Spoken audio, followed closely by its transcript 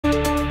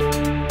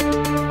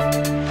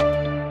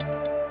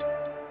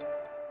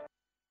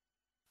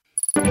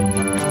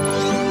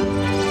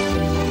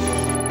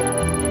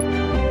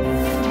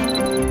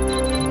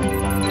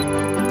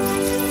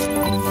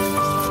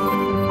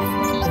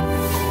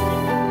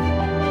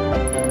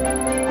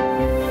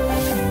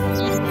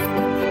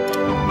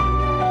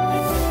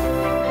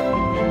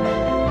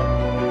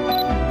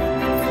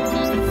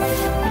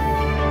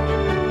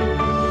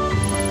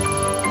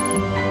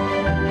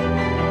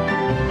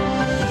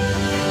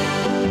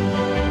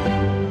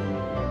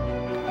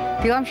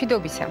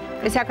დილამშვიდობისა.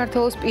 ეს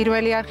საქართველოს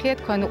პირველი არხია,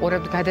 თქვენ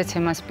უყურებთ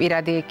გადაცემას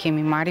პირადი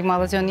ექიმი მარი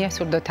მალაზონია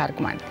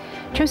სურდოთარგმანი.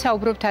 ჩვენ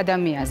საუბრობთ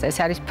ადამიანზე, ეს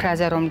არის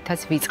ფრაზა, რომლითაც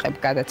ვიწყებ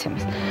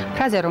გადაცემას.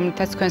 ფრაზა,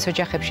 რომლითაც თქვენს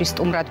ოჯახებში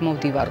სტუმრად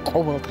მოვდივარ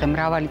ყოველ დღე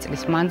მრავალი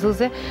წლის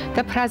მანძილზე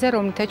და ფრაზა,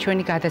 რომლითაც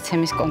ჩვენი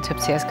გადაცემის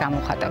კონცეფციას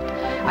გამოვხატავთ.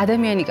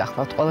 ადამიანი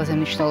გახლავთ ყველაზე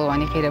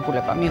მნიშვნელოვანი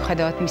ღირებულება,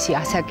 მიუხედავად მისი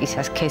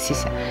ასაკისა,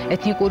 სქესისა,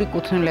 ეთნიკური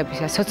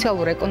კუთვნილებისა,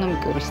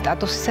 სოციალურ-ეკონომიკური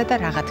სტატუსისა და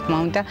რა თქმა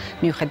უნდა,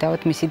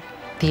 მიუხედავად მისი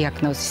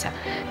დიაგნოზისა.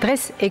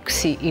 დღეს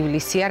 6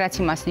 ივლისია, რაც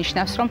იმას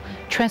ნიშნავს, რომ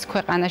ჩვენს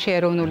ქვეყანაში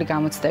ეროვნული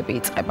გამოცდები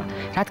იწყება.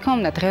 რა თქმა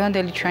უნდა,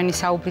 დღევანდელი ჩვენი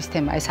საუბრის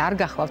თემა ეს არ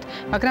გახლავთ,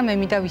 მაგრამ მე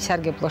მინდა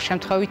ვისარგებლო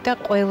შემთხვევით და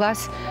ყველას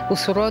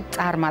უსურვო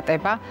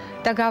წარმატება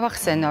და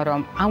გავახსენო,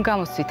 რომ ამ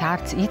გამოცდით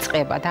არც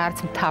იწყება და არც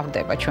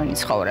მთავრდება ჩვენი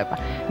ცხოვრება.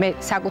 მე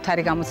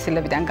საკუთარი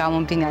გამოცდილებიდან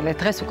გამომდინარე,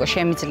 დღეს უკვე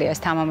შემიძლია ეს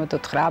თამამად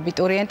უთხრა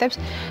აბიტურიენტებს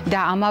და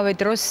ამავე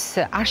დროს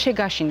არ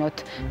შეგაშინოთ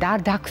და არ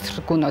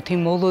დაგთრგუნოთ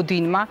იმ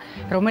მოლოდინმა,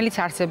 რომელიც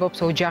არსებობს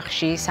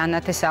ოჯახში,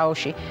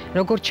 სანათესაოში,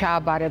 როგორ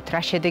ჩააბარებთ,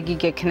 რა შედეგი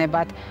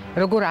გექნებათ,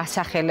 როგორ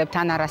ასახელებთ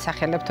ან არ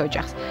ასახელებთ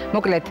ოჯახს.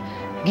 მოკლედ,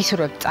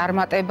 გისურვებთ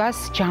წარმატებას,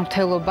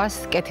 ჯანმრთელობას,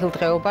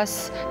 კეთილდღეობას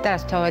და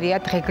რაც თავარია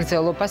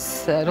დღეგრძელობას,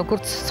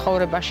 როგორც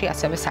ცხოვრებაში,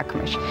 ასევე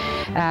საქმეში.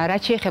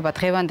 რაც შეეხება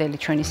დღევანდელი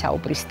ჩვენი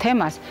საუბრის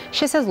თემას,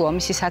 შესაძლოა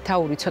მისი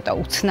სათაური ცოტა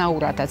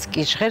უცნაურადაც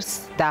კი ჟღერს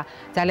და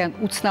ძალიან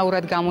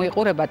უცნაურად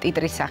გამოიყურება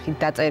ტიტრის სახით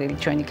დაწერილი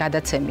ჩვენი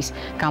გადაცემის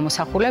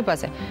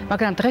გამოსახულებაზე,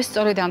 მაგრამ დღეს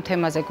სწორედ ამ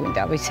თემაზე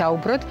გვინდა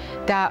ვისაუბროთ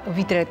და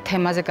ვიდრე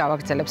თემაზე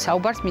გავაგრძელებ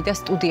საუბარს, მინდა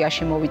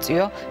სტუდიაში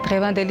მოვიწვიო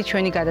დღევანდელი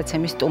ჩვენი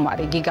გადაცემის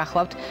სტუმარი. იგი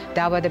გახლავთ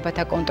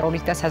დაავადებათა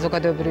კონტროლის და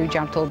საზოგადოებრივი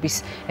ჯანმრთელობის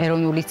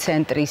ეროვნული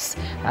ცენტრის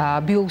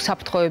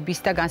ბიოუსაფრთხოების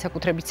და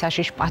განსაკუთრებით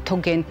საშიშ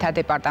პათოგენთა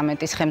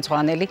დეპარტამენტის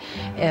ხელმძღვანელი,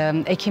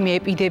 ექიმი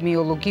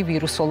ეპიდემიოლოგი,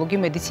 ვირუსოლოგი,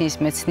 მედიცინის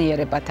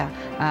მეცნიერებათა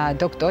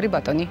დოქტორი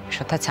ბატონი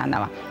შოთა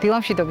ცანავა.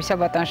 დილამშვიდობისა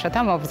ბატონ შოთა,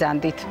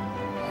 მობრძანდით.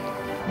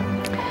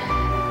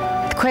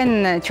 თქვენ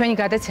ჩვენი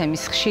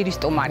გადაცემის ხშირი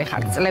სტუმარი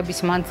ხართ წლების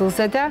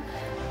მანძილზე და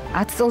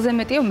 10 წელზე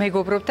მეტია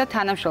მეგობრობთ და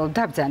თანამშრომლობთ.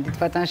 დაბრძანდით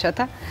ბატონ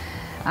შოთა.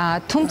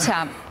 თუმცა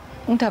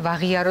უნდა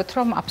ვაღიაროთ,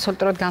 რომ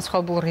აბსოლუტურად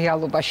განსხვავებულ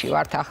რეალობაში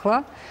ვართ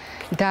ახლა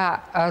და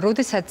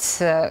როდესაც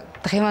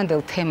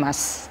დღევანდელ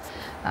თემას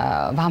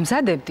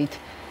ვამზადებდით,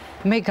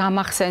 მე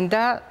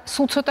გამახსენდა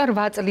სულ ცოტა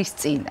 8 წლის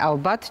წინ,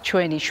 ალბათ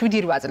ჩვენი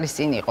 7-8 წლის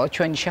წინ იყო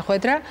ჩვენი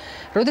შეხვედრა,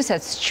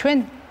 როდესაც ჩვენ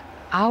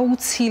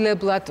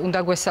აუცილებლად უნდა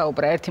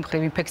გვესაუბრა ერთი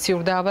მხრივ ინფექციურ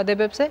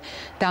დაავადებებზე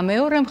და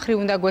მეორე მხრივ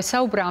უნდა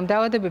გვესაუბრა ამ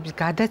დაავადებების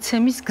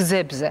გადაცემის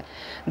გზებზე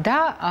და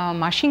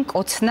მაშინ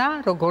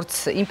კოცნა,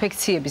 როგორც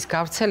ინფექციების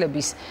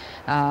გავრცელების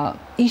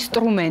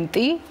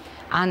ინსტრუმენტი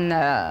ან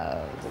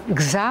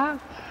გზა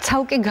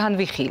ცალკე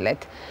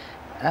განვიხილეთ.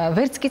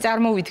 ვერც კი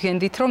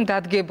წარმოვიდგენდით, რომ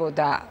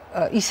დადგებოდა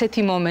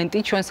ისეთი მომენტი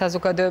ჩვენ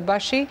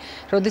საზოგადოებაში,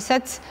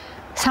 როდესაც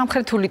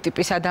სამხრეთული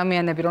ტიპის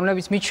ადამიანები,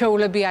 რომლებიც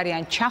მიჩვეულები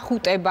არიან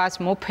ჩახუტებას,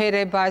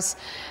 მოფერებას,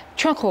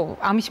 ჩვენ ხო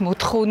ამის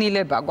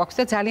მოთხოვნილება გვაქვს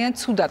და ძალიან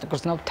ცუდად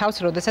გრძნობთ თავს,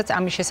 როდესაც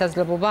ამის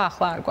შესაძლებლობა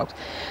ახლა არ გვაქვს.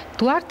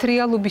 ვართ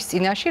რეალობის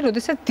წინაშე,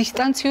 როდესაც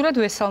დისტანციურად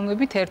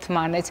ვესალმებით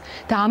ერთმანეთს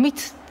და ამით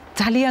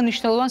ძალიან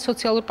მნიშვნელოვან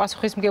სოციალურ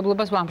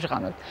პასუხისმგებლობას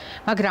ვამჟღავნებთ.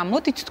 მაგრამ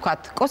მოდით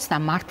ვთქვათ, კოცნა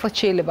მართლაც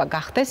შეიძლება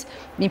გახდეს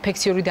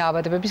ინფექციური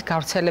დაავადებების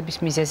გავრცელების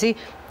მიზეზი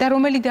და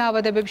რომელი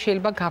დაავადებები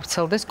შეიძლება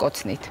გავრცელდეს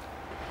კოცნით?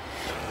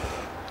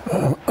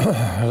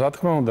 რა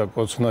თქმა უნდა,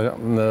 კოცნა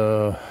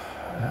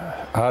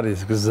არის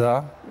გზა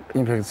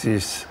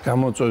ინფექციის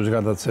გამოწვევის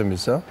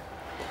გადაცემისა,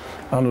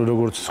 ანუ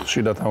როგორც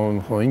ხშირად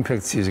ამბობენ,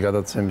 ინფექციის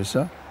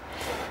გადაცემისა,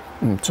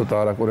 ცოტა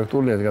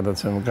არაკორექტულია ეს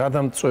გადაცემა,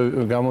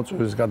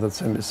 გამოწვევის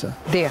გადაცემისა.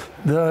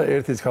 და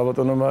ერთიც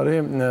ქალბატონო მარი,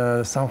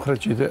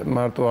 სამხრეთში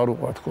მარტო არ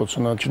უყვართ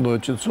კოცნა,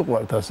 ჩრდილოეთშიც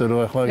უყვართ, ასე რომ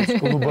ახლა ეს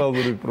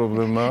გლობალური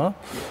პრობლემაა.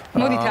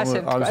 მოდით ასე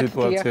ვთქვათ. ამ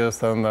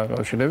სიტუაციასთან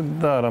დაკავშირებით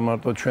და არა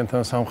მარტო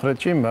ჩვენთან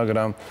სამხრეთში,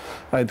 მაგრამ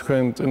აი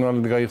თქვენ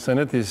წინვალედ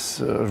გაიხსენეთ ის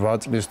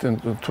 8 წლის წინ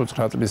თუ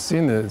 9 წლის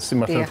წინ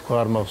სიმართლე თქვა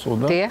არ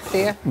მახსოვდა.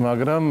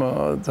 მაგრამ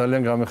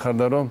ძალიან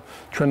გამეხარდა რომ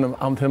ჩვენ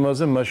ამ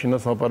თემაზე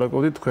მაშინაც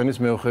ლაპარაკობდით თქვენის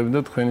მეოხებით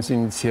და თქვენის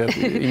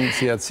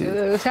ინიციაცია.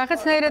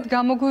 რაღაცნაირად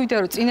გამოგვივიდა,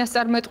 რომ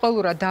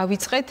წინასწარმეტყველურად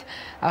დავიწყეთ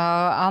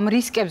ამ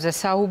რისკებზე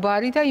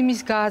საუბარი და იმის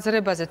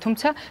გააზრებაზე,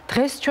 თუმცა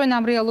დღეს ჩვენ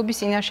ამ რეალობის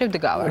წინაშე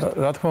ვდგავართ.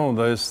 რა თქმა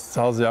უნდა, ეს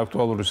ძალზე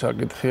აქტუალური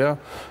საკითხია.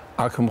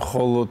 აქ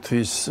მხოლოდ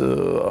ის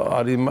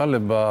არ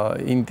იმალება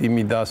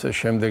ინტიმი და ასე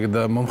შემდეგ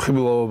და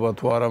მომხიბლავობა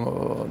თუ არა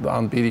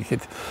ან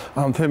პირიქით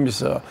ამ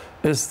თემისა,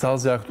 ეს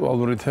ძალზე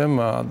აქტუალური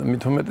თემაა,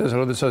 მით უმეტეს,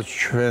 როდესაც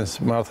ჩვენს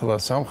მართლა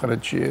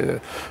სამხრეთში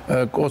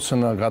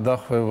კოცნა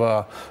გადახვევა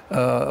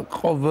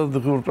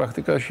ყოველდღიურ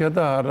პრაქტიკაშია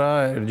და არა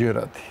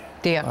ერთჯერადი.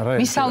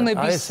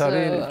 მისალმების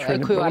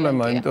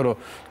პრობლემა, იმიტომ რომ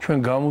ჩვენ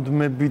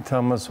გამუდმებით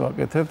ამას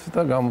ვაკეთებთ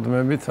და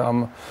გამუდმებით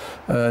ამ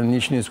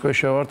ნიშნის ქვეშ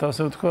ვართ,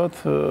 ასე ვთქვათ,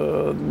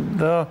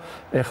 და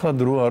ეხლა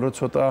დრო არო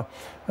ცოტა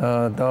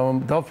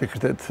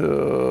დავფიქრდეთ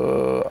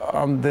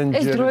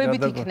ამდენჯერ ეს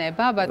დროებით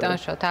იქნება, ბატონ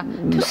შოთა.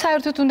 თუ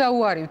საერთოდ უნდა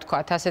უარი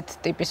ვთქვათ ასეთ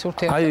ტიპის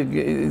ურთიერთობა. აი,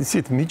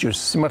 ისეთ მიჭირს,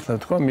 სიმართლე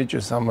ვთქვა,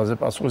 მიჭირს ამაზე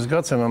პასუხის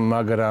გაცემა,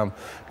 მაგრამ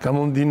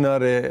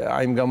გამომდინარე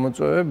აი იმ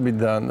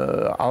გამოწვევებიდან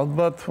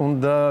ალბათ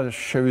უნდა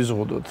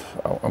შევიზღუდოთ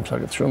ამ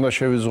საკითხს, უნდა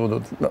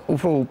შევიზღუდოთ.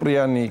 უფრო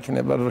უპრიანი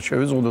იქნება, რომ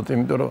შევიზღუდოთ,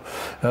 იმიტომ რომ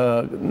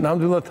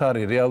ნამდვილად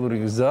არის რეალური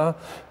გზა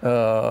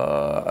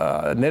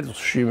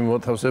ნერვში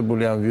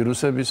მოთავსებული ამ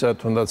ვირუსებისა,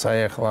 თუნდაც აი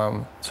ახლა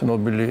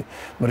ცნობილი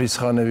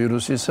მრისხანე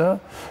ვირუსისა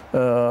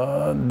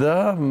და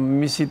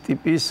მისი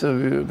ტიპის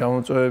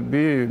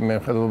გამოწვევები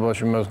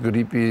მეხედველობაში მას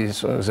გრიპის,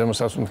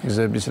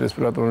 ზემოსასუნთქიზების,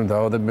 რესპირატორული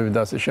დაავადებები და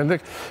ასე შემდეგ.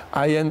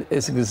 აი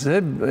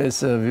ეს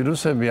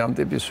ვირუსები, ამ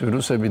ტიპის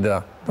ვირუსები და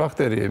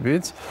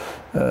ბაქტერიებიც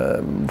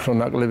უფრო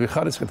ნაკლები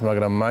ხარისხით,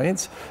 მაგრამ მაინც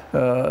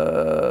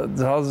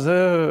ძალზე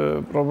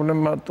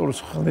პრობლემატურს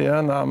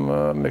ხდიან ამ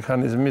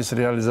მექანიზმის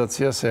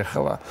რეალიზაციას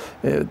ახლა.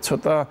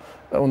 ცოტა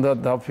უნდა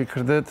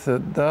დავფიქრდეთ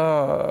და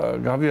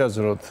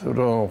გავიაზროთ,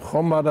 რომ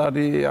ხომ არ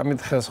არის ამით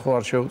ხელს ხო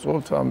არ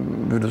შევწყვეტ ამ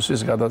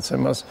ვირუსის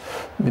გადაცემას,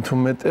 მით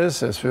უმეტეს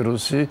ეს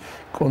ვირუსი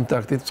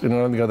კონტაქტით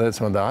წინურად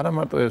გადაეცემა და არა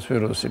მარტო ეს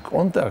ვირუსი,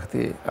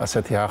 კონტაქტი,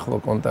 ასეთი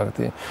ახლო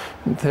კონტაქტი,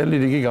 მთელი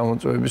რიგი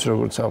გამოწვევების,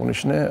 როგორც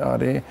აღნიშნე,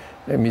 არის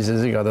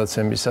მიზეზი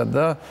გადაცემისა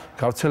და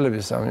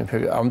გავრცელების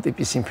ამ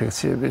ტიპის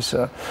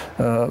ინფექციებისა.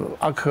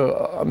 აქ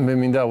მე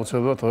მინდა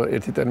აუცილებლად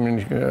ერთი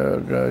ტერმინი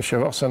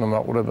შევახსენო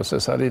მაყურებელს,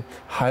 ეს არის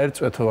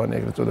ჰაერწვეთოვანი,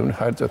 ეგრეთ წოდებული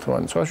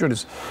ჰაერწვეთოვანი. სხვა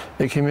შორის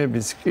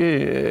ექიმებიც კი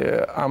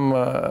ამ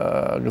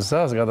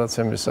გზას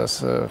გადაცემისას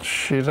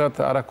ხშირად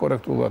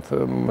არაკორექტულად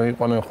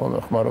მოიყვანენ ხოლმე,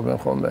 ხმარობენ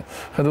ხოლმე.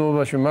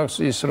 ხედულობაში მაქვს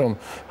ის, რომ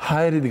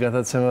ჰაერით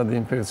გადაცემადი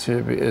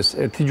ინფექციები ეს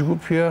ერთი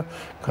ჯგუფია,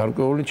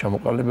 გარკვეული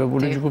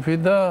ჩამოყალიბებული ჯგუფი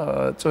და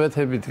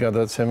წვეთებით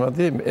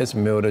გადაცემადი ეს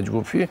მეორე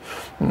ჯგუფი.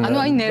 ანუ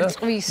აი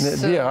ნერწყვის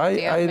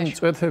აი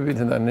წვეთებით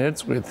და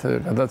ნერწყვით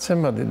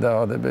გადაცემადი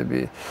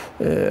დაავადებები,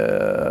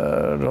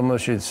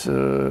 რომელშიც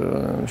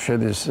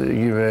შედის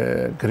იგივე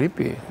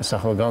გრიპი,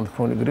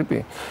 სახელგანთქმული გრიპი,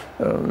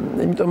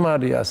 იმიტომ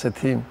არის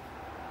ასეთი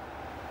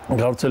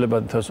გავრცელება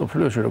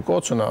თესოფლიოში, რომ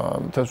კოცნა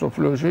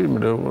თესოფლიოში,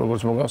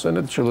 როგორც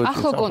მოგახსენეთ, ჩილოეთის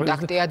ახლო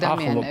კონტაქტი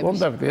ადამიანების. ახლო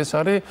კონტაქტი, ეს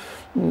არის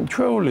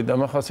ჩვეული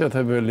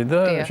დამახასიათებელი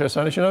და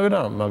შესანიშნავი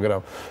რამ,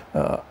 მაგრამ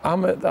ამ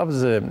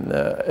ეტაპზე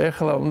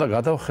ეხლა უნდა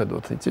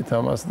გადავხედოთ, იცით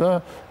ამას და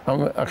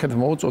აქეთ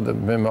მოუწოდებ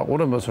მე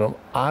მაყურებელს, რომ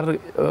არ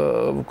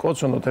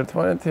ვკოცნოთ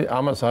ერთმანეთი,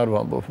 ამას არ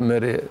ვამბობ, მე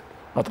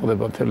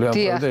ატყდება მთელი ამ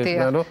პროდუქტი,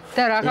 რომ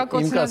და რაღა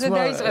კოცნაზე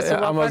დაიწყეს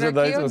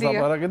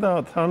ლაპარაკი და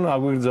თან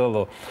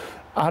აგვიგრძელო.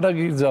 არ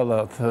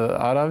აგიგრძალავთ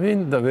არავინ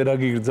და ვერ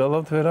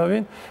აგიგრძალავთ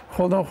ვერავინ,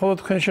 ხოლმე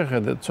თქვენ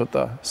შეხედეთ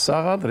ცოტა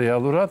საღად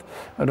რეალურად,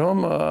 რომ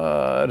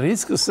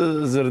რისკს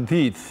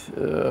ზრდით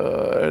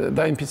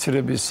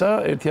დაინფიცირებისა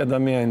ერთი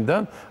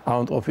ადამიანიდან,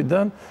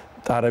 ავადმყოფიდან,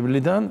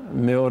 ტარებლიდან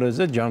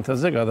მეორეზე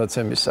ჯანმრთელზე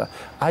გადაცემისა.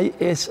 აი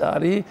ეს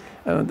არის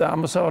და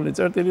ამოსავალი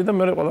წერტილი და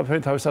მე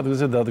ყველაფერი თავის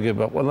ადგილზე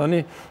დადგება. ყველანი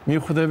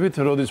მიხვდებით,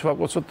 როდის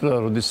ვაკოცოთ და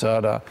როდის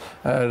არა.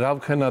 რა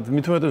ვქენათ,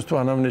 მით უმეტეს თუ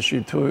ანამნეზში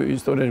თუ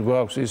ისტორიაში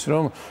გვაქვს ის,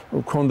 რომ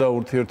ქონდა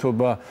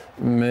ურთიერთობა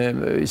მე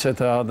ისეთ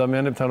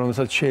ადამიანებთან,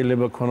 რომელსაც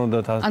შეიძლება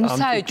ქონოდათ ამ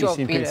ტიპის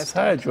ინფექცია,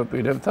 საეჭვო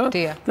პირებთან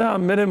და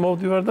მე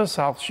მოვდივარ და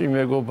სახლში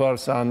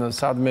მეგობარს ან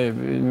სადმე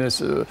იმეს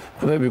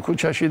ხვდები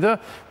ქუჩაში და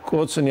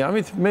კოცნი.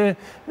 ამით მე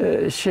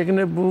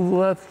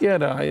შეგნებულად კი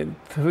არა,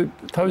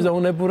 თავის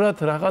დაუნებურად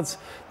რაღაც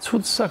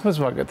ცუდ საქმეს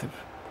ვაკეთებ.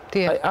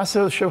 აი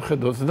ასე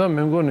შევხედოთ და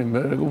მე მგონი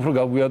მე უფრო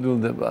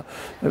გაგვიადვილდება.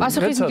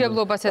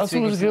 პასუხისმგებლობასაც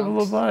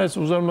პასუხისმგებლობა ეს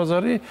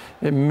უზარმაზარი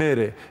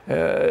მერე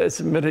ეს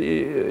მე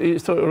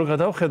რო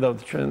გადავხედავთ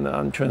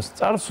ჩვენს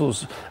წარსულს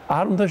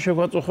არ უნდა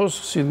შეგვაწუხოს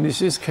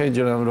სიდნისის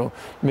ქეჯრამ რომ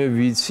მე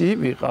ვიცი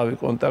ვიყავი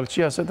კონტაქტში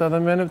ასეთ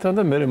ადამიანებთან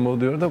და მე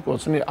მოვდივარ და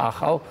კოცნი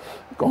ახალ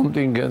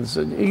კონტინგენტს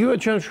იგივე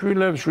ჩვენ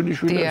შვილებს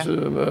შვილიშვილებს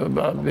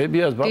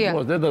ბებიას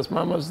ბაბუას დედას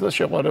მამას და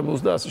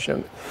შეყვარებულს და ასე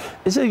შემდეგ.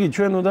 ესე იგი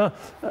ჩვენ უნდა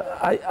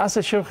აი ასე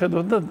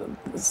შევხედოთ და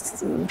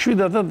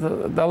შვიდად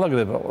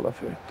დაალაგდება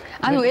ყველაფერი.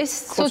 ანუ ეს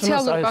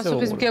სოციალური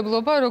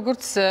პასუხისმგებლობა,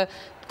 როგორც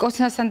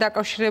კოცნასთან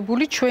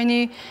დაკავშირებული ჩვენი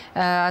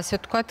ასე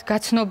ვთქვათ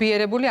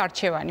გაცნობიერებული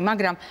არჩევანი,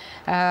 მაგრამ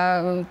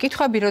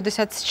კითხვები,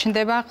 როდესაც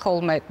ჩნდება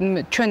ხოლმე,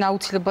 ჩვენ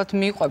აუცილებლად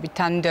მივიყვებით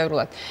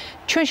თანმიმდევრულად.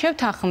 ჩვენ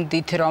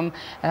შევთანხმდით, რომ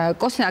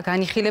კოცნა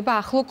განიხილება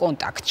ახლო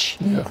კონტაქტში,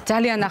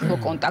 ძალიან ახლო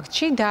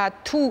კონტაქტში და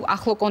თუ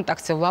ახლო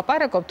კონტაქტზე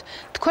ვლაპარაკობთ,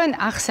 თქვენ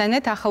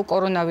ახსენეთ ახალ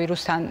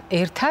კორონავირუსთან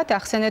ერთად,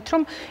 ახსენეთ,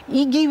 რომ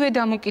იგივე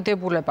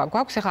დამოკიდებულება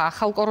გვაქვს, ახლა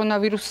ახალ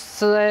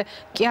კორონავირუსზე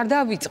კი არ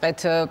დავიწყეთ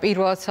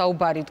პირველად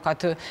საუბარი,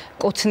 თქვათ,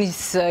 კოცნის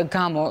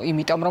გამო,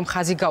 იმიტომ რომ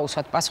ხაზი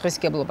გაუსვათ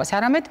პასუხისმგებლობას,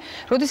 არამედ,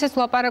 როდესაც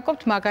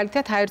ვლაპარაკობთ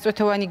მაგალითად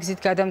ჰაერწვეთოვანი გზით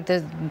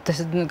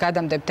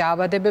გადამდებთ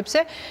დაავადებებზე,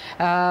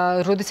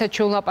 როდესაც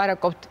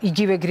შევლაპარაკობთ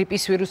იგივე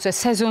გრიპის ვირუსზე,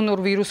 სეზონურ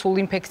ვირუსულ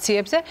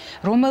ინფექციებზე,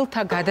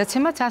 რომელთა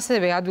გადაცემაც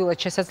ასევე ადვილად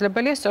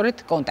შესაძლებელია სწორედ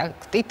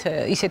კონტაქტით,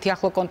 ისეთი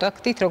ახლო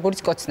კონტაქტით, როგორც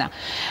კოცნა.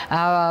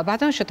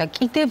 ბატონ შოთა,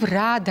 კიდევ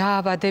რა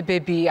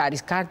დაავადებები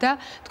არის გარდა,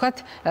 თქვათ,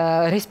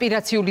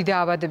 რესპირაციული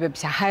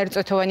დაავადებებისა,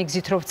 ჰაერწვეთოვანი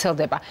გზით რო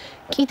ვრცელდება.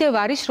 კიდევ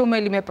არის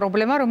რომელიმე პრობლემა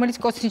პრობლემა, რომელიც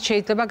კოცნით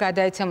შეიძლება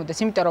გადაეცემოდეს,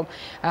 იმიტომ რომ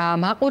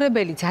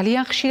მაყურებელი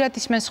ძალიან ხშირად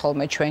ისმენს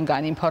ხოლმე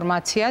ჩვენგან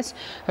ინფორმაციას,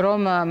 რომ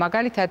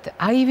მაგალითად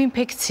აივ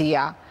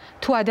ინფექცია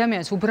თუ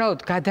ადამიანს უბრალოდ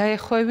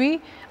გადაეხვევი,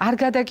 არ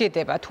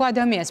გადაგედება. თუ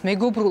ადამიანს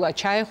მეგობრულად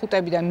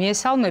ჩაეხუტები და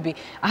მიესალმები,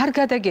 არ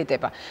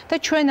გადაგედება. და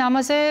ჩვენ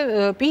ამაზე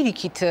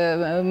პირიქით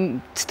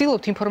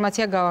ვცდილობთ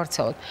ინფორმაცია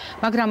გავავრცელოთ.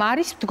 მაგრამ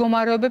არის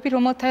მდგომარეობები,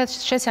 რომელთა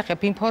შესახებ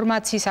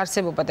ინფორმაციის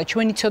არსებობა და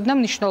ჩვენი ცოდნა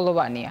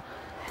მნიშვნელოვანია.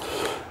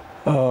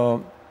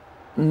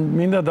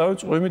 მინდა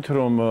დავიწყო იმით,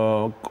 რომ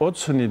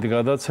კოცნით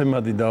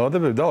გადაცემადი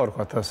დაავადებები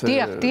დავარქვათ ასე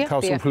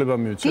თავისუფლება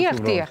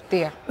მივცეთ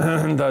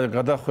და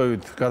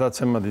გადახვევით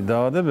გადაცემადი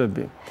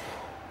დაავადებები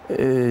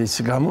ეს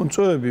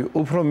გამოწვევები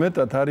უფრო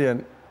მეტად არიან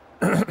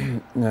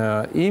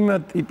იმ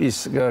ტიპის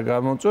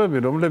გამოწვევები,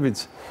 რომლებიც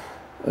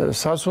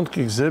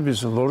სასუნთქი გზების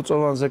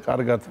ლორწოვანზე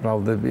კარგად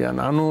მრავლდებიან.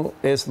 ანუ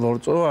ეს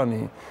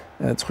ლორწოვანი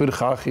ცხვირ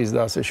ხახის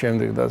და ასე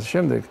შემდეგ და ასე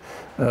შემდეგ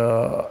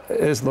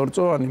ეს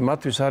ლორწოვანი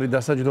მათთვის არის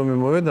დასაჯდომი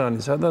მოედანი,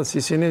 სადაც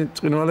ისინი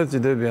ბრწყინვალედ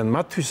ძდებიან.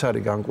 მათთვის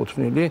არის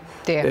განკუთვნილი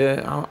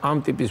ამ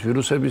ტიპის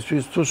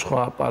ვირუსებისთვის თუ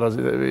სხვა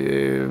პარაზიტები,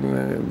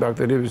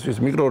 ბაქტერიებისთვის,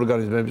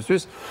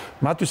 მიკროორგანიზმებისთვის,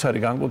 მათთვის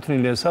არის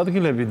განკუთვნილი ეს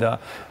ადგილები და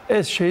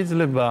ეს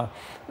შეიძლება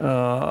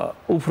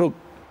უფრო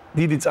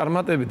დიდი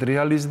წარმატებით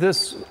რეალიზდეს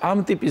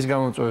ამ ტიპის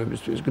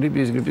გამოწვევებისთვის,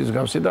 გრიპის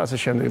გამსი და ასე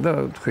შემდეგ და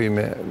თქვი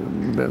მე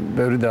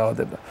ბევრი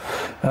დაავადება.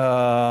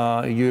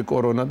 იგივე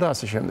კორონა და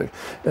ასე შემდეგ.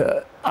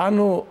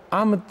 ანუ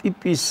ამ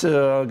ტიპის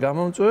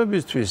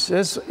გამოწვევებისთვის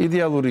ეს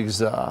idеალური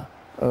გზაა,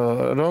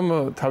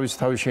 რომ თავის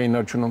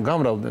შეინარჩუნონ,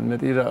 გამრავლდნენ,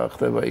 მეტი რა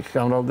ხდება იქ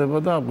გამრავლდება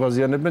და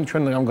აბღაზიანებენ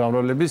ჩვენ ამ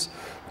გამრავლების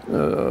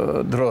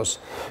დროს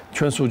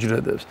ჩვენს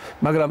უჯრედებს.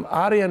 მაგრამ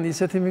არიან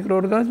ისეთი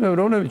მიკროორგანიზმები,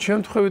 რომლებიც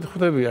შემთხვევით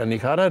ხვდებიან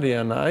იქ, არ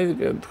არიან, აი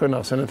თქვენ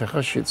ახსენეთ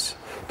ახლა შიც.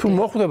 თუ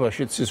მოხვდება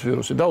შიცის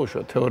ვირუსი,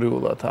 დაუშვათ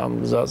თეორიულად ამ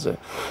გზაზე.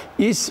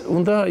 ის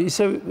უნდა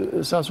ისე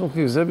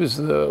სასუნთქი გზების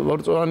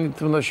ლორწოვანით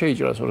უნდა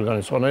შეიჭრას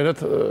ორგანიზმს, სხვანაირად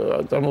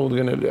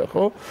წარმოუდგენელია,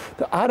 ხო?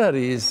 და არ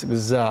არის ის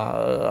გზა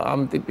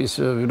ამ ტიპის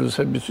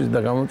ვირუსებისთვის და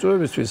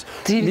გამოწვევებისთვის,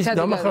 ის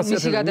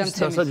დამახასიათებელი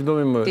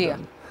დასაჯდომი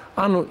მოედანი.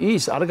 ანუ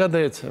ის არ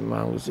გადაეცემა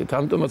ამგვარად,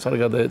 ამიტომაც არ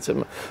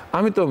გადაეცემა.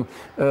 ამიტომ,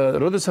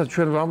 როდესაც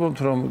ჩვენ ვამბობთ,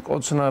 რომ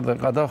კოცნა და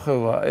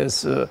გადახვევა ეს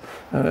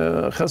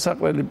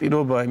ხელსაყრელი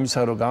პირობა იმისა,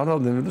 რომ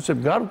გამრავლდნენ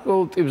ვირუსები,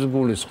 გარკვეულ ტიპს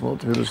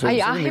გულისხმობთ ვირუსების. აი,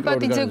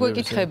 აჰეპატიტზე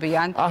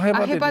გვეკითხებიან.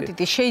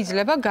 აჰეპატიტი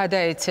შეიძლება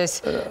გადაეცეს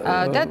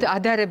და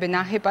ადარებენ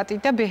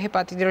აჰეპატიტი და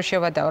ბ-ჰეპატიტი რო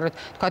შევადაროთ.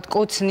 თქვათ,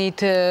 კოცნით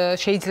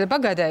შეიძლება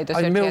გადაედოს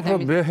ერთი ადამიანი. აი, მე უფრო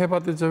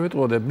ბ-ჰეპატიტზე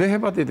ვიტყოდე.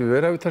 ბ-ჰეპატიტი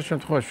ვერავითარ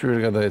შემთხვევაში ვერ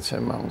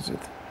გადაეცემა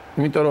ამგვარად.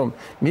 იმიტომ რომ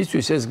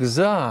მისთვის ეს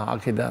გზა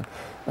აქედან,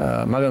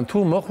 მაგრამ თუ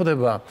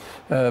მოხვდება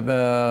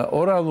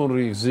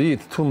ორალური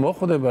გზით, თუ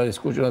მოხვდება ეს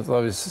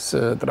კუჭნაწლავის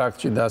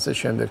ტრაქტში და ასე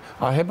შემდეგ,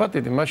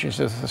 აჰეპატიტი მაშინ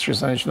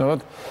შესანიშნავად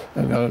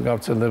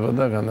გავრცელდება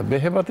და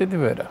ბ-ჰეპატიტი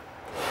ვერა.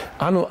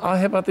 ანუ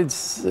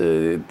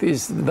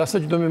აჰეპატიტის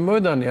დასაჯდომი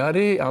მოედანი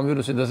არის, ამ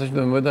ვირუსის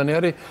დასაჯდომი მოედანი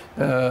არის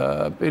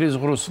პირის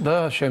ღრუს და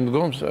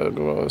შემდგომ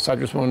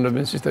საჭმლის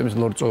მომნელებელი სისტემის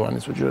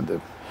ლორწოვანის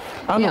უჯრედები.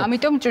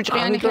 ამიტომ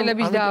ჭუჭყიანი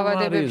ხელების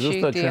დაავადებებში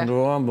ზუსტად ჩვენ რო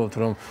ვამბობთ,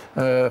 რომ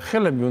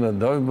ხელები უნდა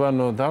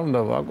დავიბანოთ,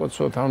 უნდა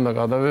ვაკოცოთ, უნდა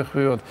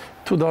გადავეხვიოთ,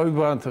 თუ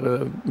დავიბანოთ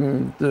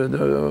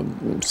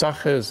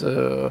სახეს,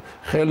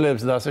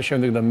 ხელებს და ასე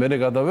შემდეგ და მერე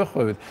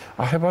გადავეხვევით,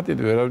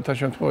 აჰეპატიტი ვერავითარ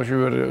შემთხვევაში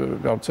ვერ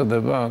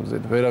გავრცელდება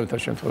ამზედ, ვერავითარ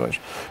შემთხვევაში.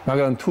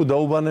 მაგრამ თუ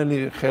დაუბანელი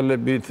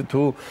ხელებით,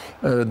 თუ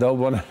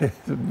დაუბანელი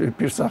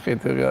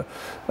პირსახით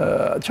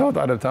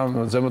ჩავატარებთ ამ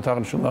ზემოთ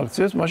აღნიშნულ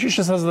აქციას, მაშინ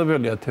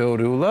შესაძლებელია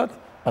თეორიულად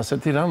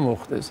ასეთი რამ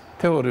მოხდეს.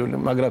 თეორიული,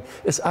 მაგრამ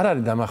ეს არ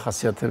არის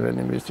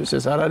დამახასიათებელი მისთვის,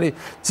 ეს არ არის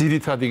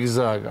ძირითადი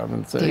გზა,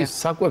 ის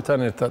საკვებთან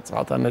ერთად,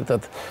 წყალთან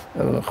ერთად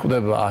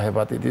ხვდება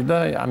აჰეპატიტი და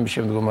ამის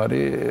შემდგომ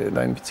არის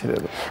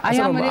დაინფიცირება.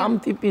 ამ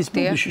ტიპის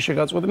ბუდიში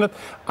შეგაწყვეტინათ,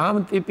 ამ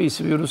ტიპის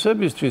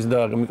ვირუსებისთვის და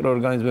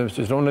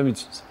მიკროორგანიზმებისთვის, რომლებიც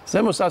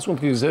ზემო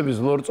სასუნთქი გზების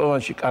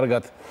ლორწოვანში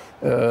კარგად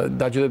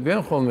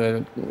დაჯდებიან ხოლმე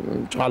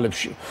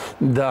ჭყალებში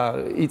და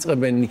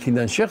იწყებენ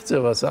იქიდან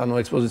შეღწევას, ანუ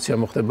ექსპოზიცია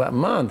მოხდება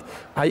მანდ,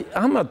 აი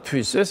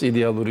ამათთვის ეს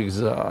იდეალური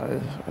გზაა,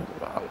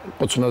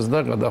 კოცნას და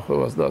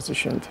გადახვევას და ასე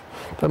შემდეგ.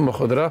 და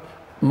მოხდრა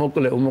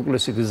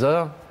უმოკლესი გზა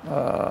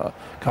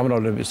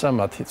გამრავლებისა,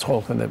 მათი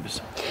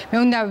ცხოლქმედებისა. მე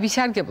უნდა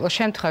ვისარგებლო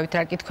შემთხვევით,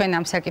 რა კი თქვენ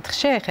ამ საკითხს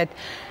შეეხეთ,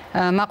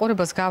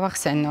 მაყურებელს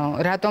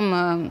გავახსენო, რატომ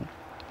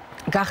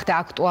გახდა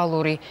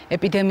აქტუალური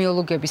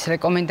ეპიდემიოლოგების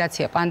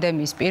რეკომენდაცია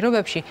პანდემიის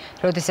პირობებში,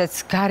 როდესაც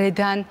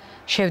გარედან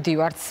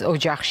შევდივართ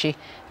ოჯახში,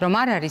 რომ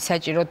არ არის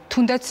საჭირო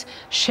თუნდაც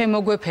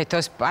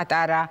შემოგვეფეთოს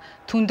პატარა,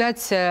 თუნდაც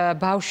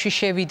ბავშვი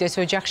შევიდეს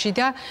ოჯახში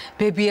და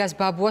ბებიას,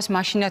 ბაბუას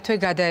მაშინათვე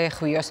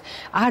გადაეხვიოს.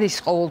 არის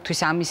ყოველთვის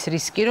ამის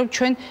რისკი, რომ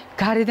ჩვენ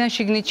გარედან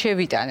შიგნით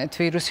შევიტანეთ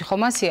ვირუსი,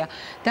 ხომ ასეა?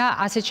 და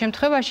ასეთ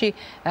შემთხვევაში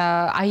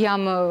აი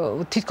ამ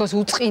თითქოს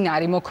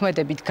უწყინარი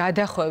მოქმედებით,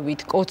 გადახვევით,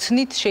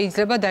 კოცნით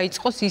შეიძლება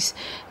დაიწყოს ის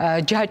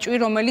ჯაჭვი,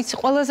 რომელიც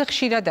ყველაზე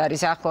ხშირად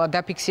არის ახლა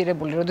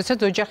დაფიქსირებული, როდესაც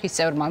ოჯახის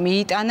წევრმა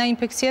მიიტანა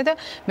ინფექცია და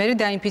მერე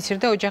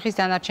დაინფიცირდა ოჯახის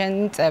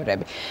დანარჩენი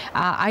წევრები.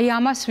 აი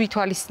ამას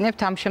ვითვალისწინებთ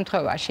ამ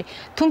შემთხვევაში.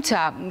 თუმცა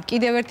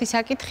კიდევ ერთი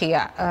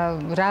საკითხია,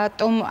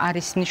 რატომ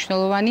არის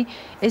მნიშვნელოვანი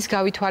ეს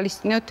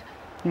გავითვალისწინოთ,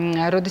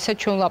 როდესაც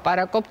ჩვენ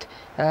ვლაპარაკობთ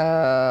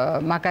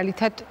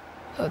მაგალითად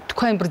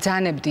თქვენ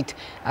ბრძანებდით,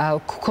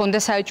 გქონდა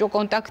საეჭვო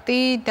კონტაქტი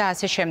და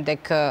ასე შემდეგ,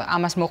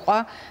 ამას მოყვა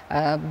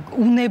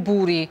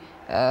უნებური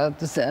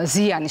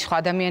ზიანი სხვა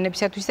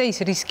ადამიანებისათვის და ის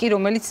რისკი,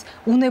 რომელიც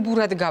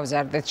უნებურად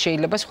გავზარდეთ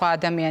შეიძლება სხვა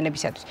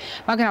ადამიანებისათვის.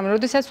 მაგრამ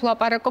როდესაც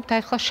ვლაპარაკობთ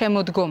ახლა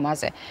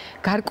შემოდგომაზე,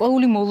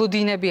 გარკვეული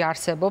მოლოდინები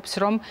არსებობს,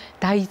 რომ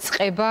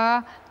დაიწყება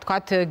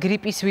თქვათ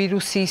გრიპის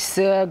ვირუსის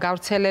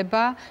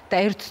გავრცელება და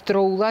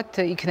ერთდროულად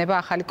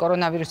იქნება ახალი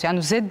კორონავირუსი. ანუ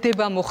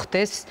ზედდება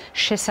მოხდეს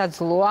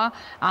შესაძლოა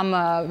ამ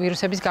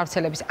ვირუსების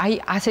გავრცელების. აი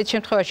ასეთ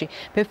შემთხვევაში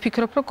მე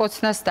ვფიქრობ, რომ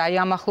კოცნას და აი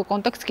ამ ახლო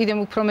კონტაქტს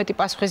კიდევ უფრო მეტი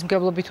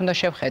პასუხისმგებლობით უნდა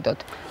შევხედოთ.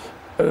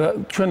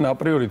 ჩვენ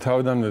აპრიორი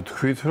თავიდანვე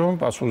თქვით, რომ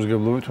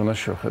პასუხისმგებლობით უნდა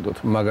შევხედოთ,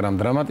 მაგრამ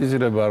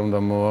დრამატიზირება არ უნდა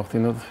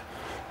მოვახდინოთ.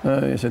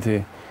 ესეთი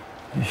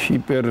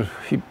ჰიპერ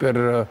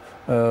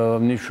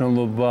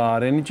ნიშნულობა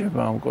არ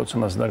ენიჭება ამ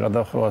კოცნას და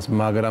გადახვევას,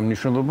 მაგრამ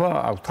ნიშნულობა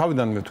აქვს.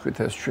 თავიდანვე თქვით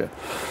ეს ჩვენ.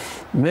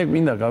 მე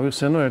მინდა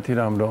გავიხსენო ერთი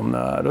რამ, რომ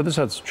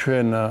როდესაც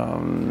ჩვენ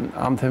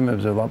ამ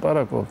თემებზე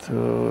ვლაპარაკობთ,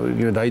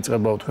 იგივე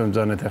დაიწყება თქვენ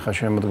ბრძანეთ ახლა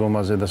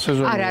შემოდგომაზე და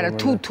სეზონი. არა,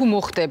 თუ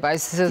მოხდება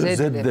ეს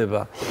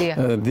ზედდება.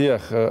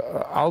 დიახ,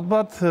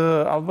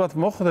 ალბათ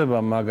მოხდება,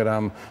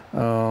 მაგრამ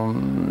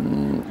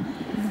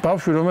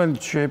ბავშვი,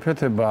 რომელიც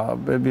შეიფეთება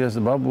ბებიას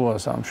და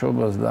ბაბუას, ამ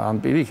შობას და ამ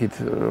პირიქით,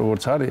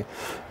 როგორც არის,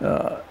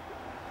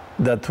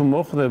 და თუ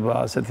მოხდება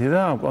ასეთი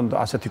რამ,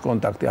 ასეთი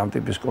კონტაქტი, ამ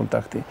ტიპის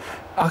კონტაქტი,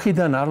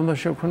 აქედან არ უნდა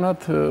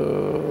შევქნათ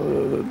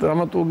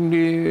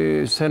დრამატული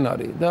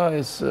სცენარი და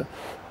ეს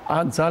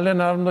ძალიან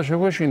არ უნდა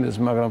შეგვეშინდეს,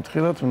 მაგრამ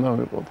თხილად უნდა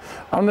ვიყოთ.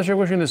 არ უნდა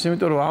შეგვეშინდეს,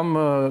 იმიტომ რომ ამ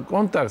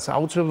კონტაქტს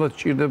აუცილებლად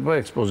სჭირდება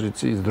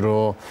ექსპოზიციის დრო,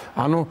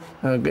 ანუ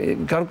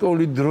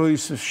გარკვეული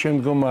დროის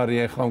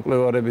შემდგომარია, ახლა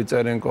მკვლევარები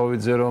წერენ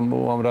COVID-ზე, რომ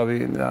უამრავი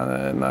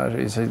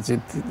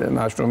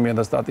ნაშრომია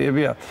და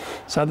სტატიებია,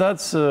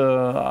 სადაც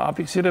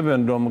აფიქსირებენ,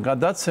 რომ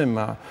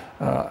გადაცემა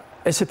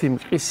ესეთი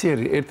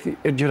მყისიერი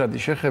ერთჯერადი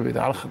შეხებით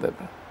არ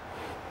ხდება.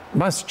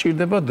 მას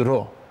სჭირდება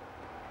დრო.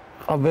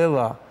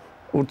 ყველა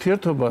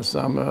ურთიერთობას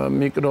ამ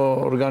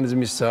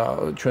მიკროორგანიზმისა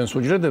ჩვენს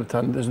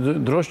უჯრედებთან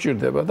დრო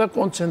სჭირდება და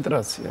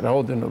კონცენტრაცია,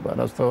 რაოდენობა,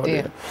 რაც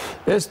თავია.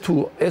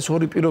 ეს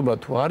ორი პირობა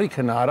თუ არ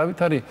იქნა,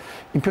 არავითარი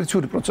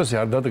ინფექციური პროცესი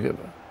არ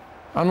დადგება.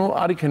 ანუ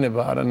არ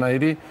იქნება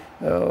არანაირი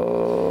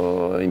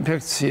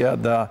ინფექცია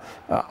და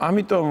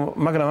ამიტომ,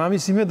 მაგრამ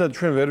ამის იმედად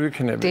ჩვენ ვერ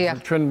ვიქნებით.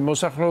 ჩვენ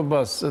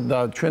მოსახლეობას და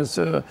ჩვენს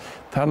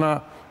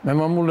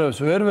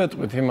მემამულებს ვერ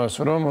ვეტყვით იმას,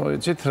 რომ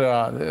იცით რა,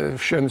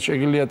 შენ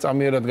შეგიძლიათ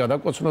წამიერად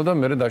გადაკოცნო და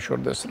მერე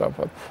დაშორდეს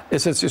სწრაფად.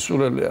 ესეც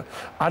სისულელეა.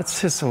 არც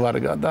ეს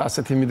ვარგა და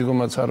ასეთი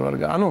მიდგომაც არ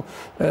ვარგა. ანუ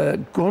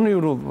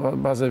გონივრულ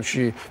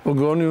ბაზებში,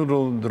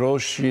 გონივრულ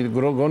დროში,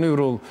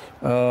 გონივრულ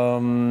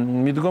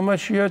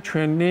მიდგომაშია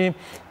ჩვენი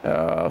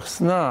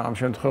ხსნა ამ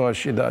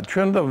შემთხვევაში და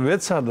ჩვენ და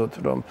ვეცადოთ,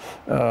 რომ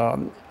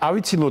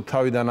ავიცილოთ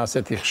თავიდან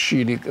ასეთი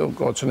ხშირი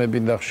კოცნები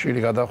და ხშირი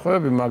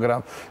გადახვევები,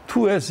 მაგრამ თუ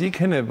ეს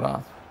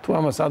იქნება, თუ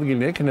ამას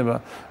ადგილი ექნება,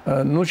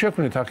 ნუ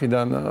შექმნით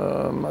აქედან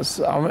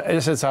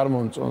ესეც არ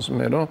მომწონს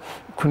მე, რომ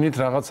ვქნით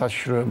რაღაც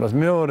საშიშროებას.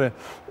 მეორე,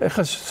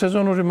 ეხლა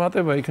სეზონური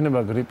მატება იქნება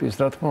გრიპის,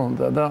 რა თქმა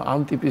უნდა, და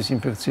ამ ტიპის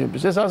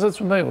ინფექციების. ეს ასეც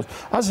უნდა იყოს.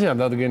 ასეა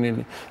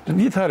დადგენილი.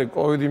 რით არის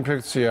COVID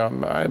ინფექცია?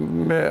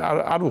 მე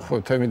არ უხვევ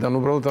თემიდან,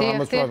 უბრალოდ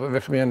ამას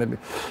ვეხმიანები.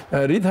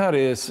 რით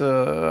არის ეს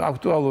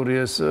აქტუალური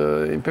ეს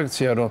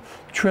ინფექცია, რომ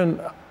ჩვენ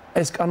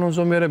ეს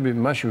კანონზომიერები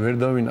მაშინ ვერ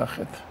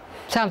დავინახეთ.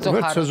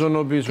 ვერც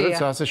სეზონობის,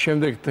 ვერც ასე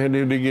შემდეგ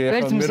თელირიგი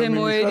ახლა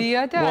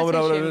მერომერია და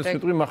ასე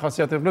შემდეგ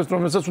მახასიათებლებს,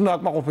 რომელსაც უნდა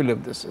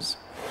აკმაყოფილებდეს ეს.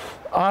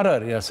 არ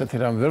არის ასეთი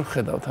რამ, ვერ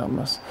ვხედავთ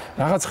ამას.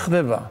 რაღაც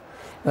ხდება.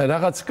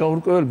 რაღაც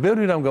გაურკვეველი,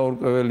 ბევრი რამ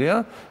გაურკვეველია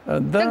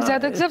და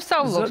გზადაგზებს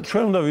სწავლობთ.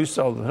 ჩვენ უნდა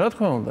ვისწავლოთ, რა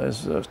თქმა უნდა, ეს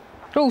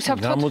რომ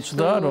უსაფრთხო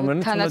გამოცდა,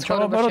 რომელიც უნდა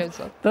ჩავაბაროთ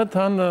და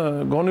თან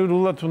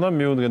გონივრულად უნდა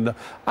მივუდგეთ და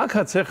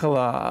აქაც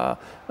ახლა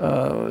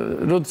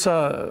როცა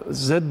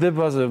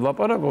ზედდებაზე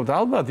ვლაპარაკობთ,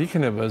 ალბათ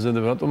იქნება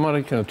ზედდება, რატომ არ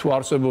იქნება, თუ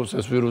არსებობს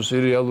ეს ვირუსი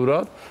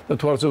რეალურად და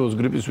თუ არსებობს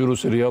გრიპის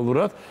ვირუსი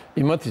რეალურად,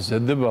 იმათი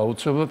ზედდება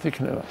აუცილებლად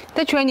იქნება.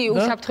 და ჩვენი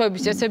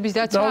უსაფრთხოების წესების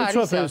დაცვა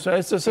არის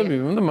ეს წესები,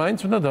 უნდა მაინც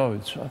უნდა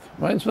დავიცვათ.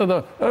 მაინც უნდა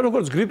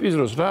როგორც გრიპის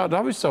დროს რა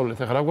ვისწავლეთ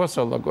ახლა, რა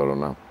გვასწავლა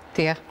კორონა?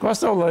 დიახ.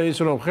 გვასწავლა ის,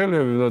 რომ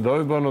ხელები უნდა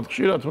დავიბანოთ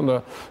ხშირად, უნდა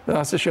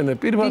ასე შემდეგ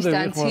პირბადები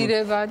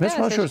დისტანცირება და ეს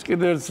მაშინ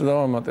კიდე ერთს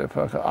დავამატებ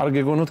ახლა. არ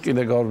გეგონოთ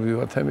კიდე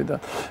გავრბივათ თემიდან.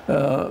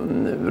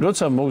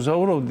 როცა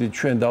მოგზაურობდი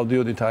ჩვენ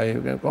დავდიოდით აი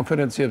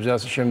კონფერენციებზე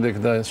ასე შემდეგ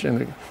და ეს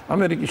შემდეგ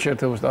ამერიკის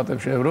შეერთებულ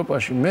შტატებში,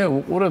 ევროპაში, მე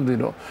უყურებდი,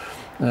 რომ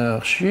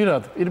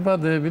ხშირად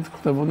პირბადები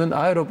ხდებოდნენ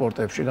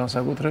აეროპორტებში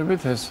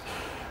განსაკუთრებით ეს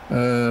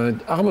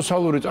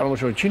აღმოსავლური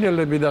წარმოშობის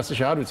ჩინელები და ასე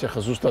არ ვიცი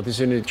ახლა ზუსტად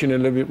ისინი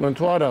ჩინელები იყვნენ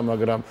თუ არა,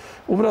 მაგრამ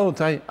უბრალოდ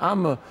აი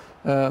ამ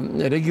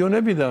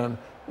რეგიონებიდან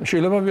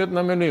შეიძლება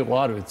ვიეტნამელი იყო,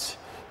 არ ვიცი.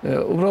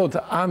 უბრალოდ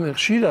ამ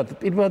ხშირად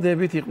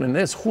პირბადებით იყვნენ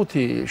ეს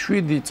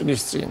 5-7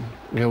 წლის წინ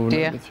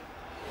გეუბნებით.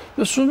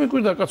 და სულ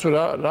მიკვირდა კაცო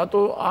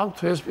რატო აქვთ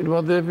ეს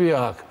პირბადები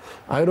აქ?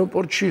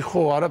 აეროპორტში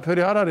ხო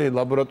არაფერი არ არის,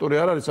 ლაბორატორია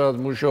არ არის, სადაც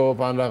მუშაობ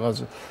ან რაღაც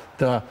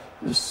და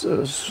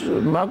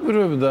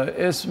მაგვირებდა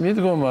ეს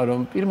მიდგომა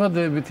რომ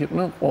პირბადებით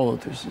იყვნენ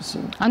ყოველთვის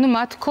ისინი. ანუ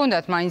მათ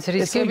ჰქონდათ მაინც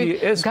რისკები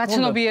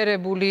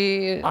გაცნობიერებული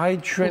აი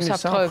ჩვენი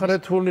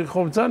სამხრეთული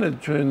ხო ბრძანეთ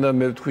ჩვენ და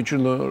მე ვთქვი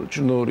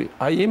ჩნური.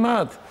 აი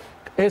იმათ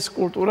ეს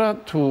კულტურა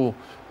თუ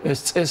ეს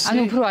წესი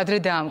ანუ უფრო ადრე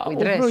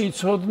დაამკვიდრეს. უფრო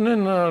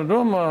იცოდნენ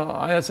რომ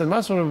აი ასე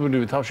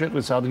მასობრივი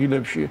თავშეყრის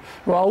ადგილებში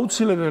რომ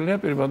აუცილებელია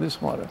პირბადის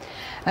ხმარა.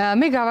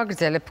 მე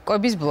გავაგრძელებ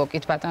კვების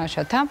ბლოკით ბატონო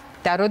შოთა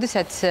და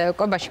როდესაც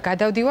კვებაში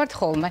გადავდივართ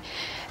ხოლმე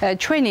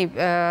ჩვენი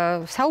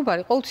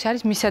საუბარი ყოველთვის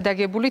არის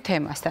მისადაგებული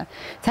თემასთან.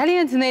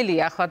 ძალიან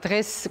ძნელია ახლა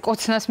დღეს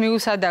კოცნას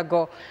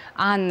მიუსადაგო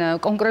ან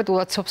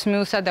კონკრეტულად ცოფს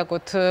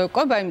მიუსადაგოთ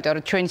კვება, იმიტომ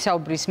რომ ჩვენი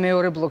საუბრის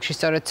მეორე ბლოკში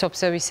სწორედ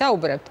ცოფზე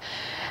ვისაუბრებთ.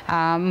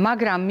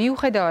 მაგრამ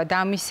მიუხედავად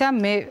ამისა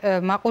მე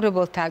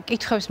მაყურებელთა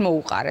კითხვებს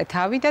მოუყარე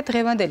თავი და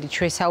დღევანდელი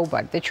ჩვენი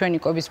საუბარი და ჩვენი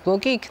კვების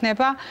ბლოგი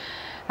იქნება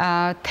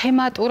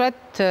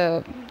თემატურად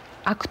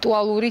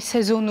აქტუალური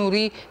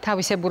სეზონური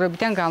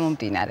თავისებურებიდან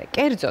გამომდინარე.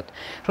 კერძოდ,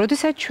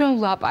 როდესაც ჩვენ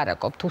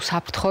ვლაპარაკობთ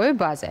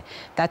უსაფრთხოებაზე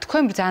და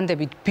თქვენ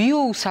ბრძანდებით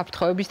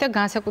ბიოუსაფრთხოების და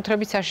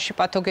განსაკუთრებით საშიში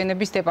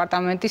პათოგენების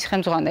დეპარტამენტის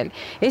ხელმძღვანელი.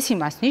 ეს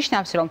იმას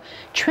ნიშნავს, რომ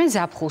ჩვენ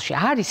ზაფხულში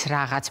არის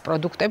რაღაც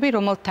პროდუქტები,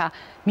 რომელთა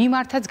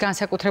მიმართაც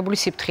განსაკუთრებული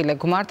სიფრთხილე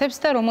გვმართებს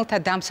და რომელთა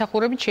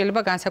დამსახურებით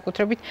შეიძლება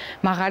განსაკუთრებით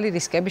მაღალი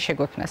რისკები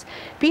შეგვექმნას.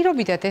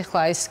 პირობითად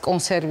ეხლა ეს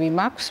კონსერვი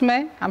მაქვს მე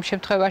ამ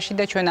შემთხვევაში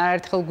და ჩვენ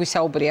არაერთხელ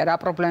გვისაუბრია რა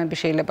პრობლემები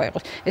შეიძლება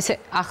იყოს. ესე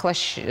ახლა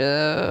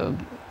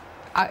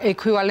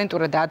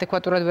ეკვივალენტურად და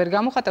ადეკვატურად ვერ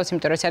გამოხატავს,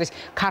 იმიტომ რომ ეს არის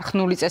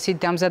ქარხნული წესით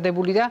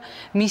დამზადებული და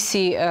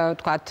მისი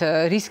თქვათ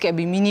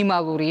რისკები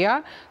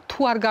მინიმალურია.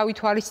 თუ არ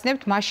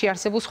გავითვალისწინებთ მასში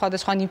არსებულ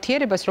სხვადასხვა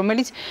ნივთიერებას,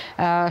 რომელიც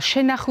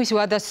შენახვის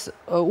ვადას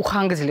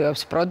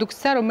უხანგრძლივებს პროდუქტს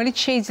და რომელიც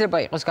შეიძლება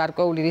იყოს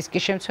გარკვეული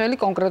რისკის შემცველი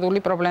კონკრეტული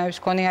პრობლემების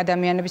მქონე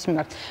ადამიანების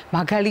მიმართ.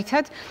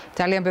 მაგალითად,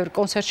 ძალიან ბევრი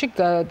კონსერვში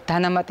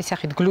დანამატის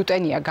სახით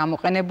გლუტენია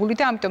გამოყენებული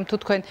და ამიტომ თუ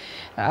თქვენ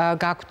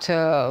გაქვთ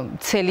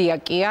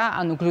ცელიაკია,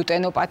 ანუ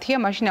გლუტენოპათია,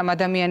 მაშინ ამ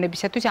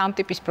ადამიანებისათვის ამ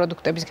ტიპის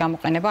პროდუქტების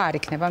გამოყენება არ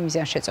იქნება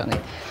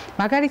მიზანშეწონილი.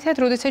 მაგალითად,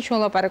 როდესაც ჩვენ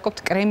ვლაპარაკობთ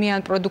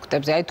კრემიან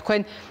პროდუქტებზე, აი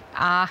თქვენ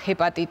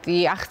ჰეპატიტი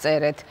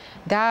აღწერეთ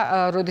და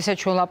როდესაც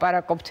ჩვენ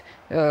ვლაპარაკობთ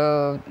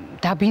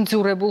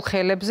დაბინძურებულ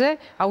ხელებზე,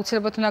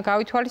 აუცილებლად უნდა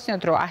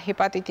გავითვალისწინოთ, რომ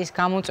ჰეპატიტის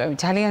გამოწვევი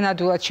ძალიან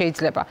ადვილად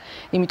შეიძლება,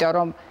 იმიტომ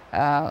რომ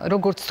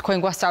როგორც თქვენ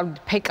გვასწავლეთ,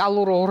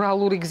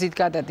 ფეკალურ-ორალური გზით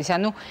გადადის,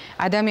 ანუ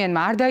ადამიანმა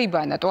არ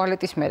დაიბანა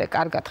ტუალეტის მერე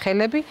კარგად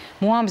ხელები,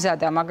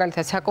 მოამზადა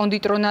მაგალითად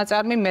საკონდიტრო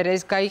ნაწარმი, მერე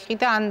ეს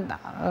გაიყიდა ან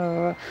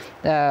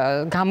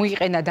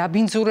გამოიყენა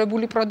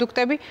დაბინძურებული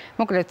პროდუქტები,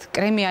 მოკლედ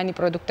კრემიანი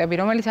პროდუქტები,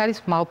 რომელიც არის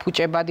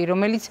მალფუჭებადი,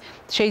 რომელიც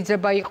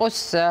შეიძლება იყოს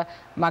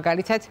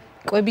მაგალითად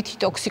კვებითი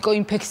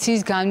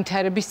ტოქსიკოინფექციის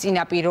განვითარების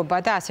წინაპირობა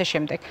და ასე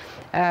შემდეგ.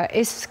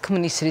 ეს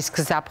ქმნის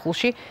რისკს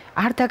ზაფხულში.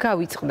 არ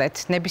დაგავიწყდეთ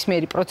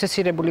ნებისმიერი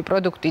პროცესირებული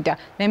პროდუქტი და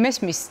მე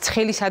მესმის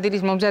ცხელი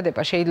სადილის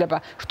მომზადება შეიძლება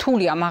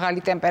რთულია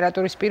მაღალი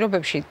ტემპერატურის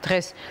პირობებში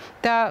დღეს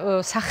და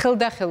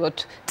სახელდახელოდ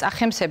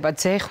წახემსება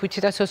ძეხვით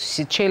და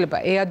სოსისით შეიძლება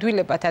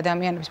ეადვილებათ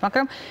ადამიანებს,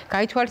 მაგრამ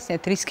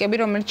გაითვალისწინეთ რისკები,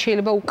 რომელიც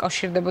შეიძლება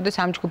უკავშირდებოდეს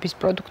ამ ჯგუფის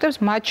პროდუქტებს,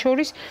 მათ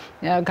შორის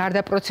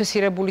გარდა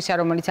პროცესირებულისა,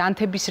 რომელიც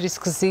ანთების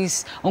რისკს ზის,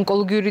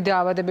 ონკოლოგიური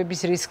დაავადებების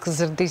რისკს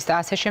ზრდის და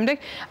ასე შემდეგ,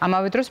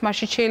 ამავე დროს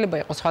მაშინ შეიძლება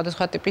იყოს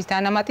სხვადასხვა ტიპის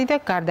დანამატი და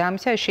გარდა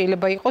ამისა ეს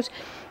შეიძლება იყოს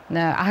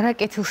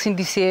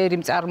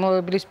არაკეთილსინდისიერი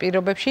მწარმოებლის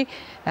პირობებში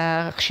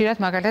ხშირად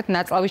მაგალითად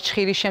ნაწლავის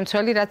ჩხირის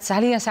შემცველი, რაც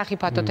ძალიან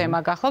სახიფათო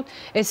თემა გახლავთ.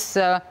 ეს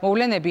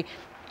მოვლენები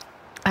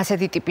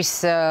ასეთი ტიპის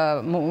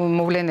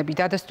მოვლენები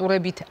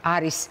დადასტურებით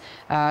არის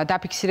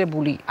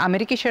დაფიქსირებული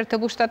ამერიკის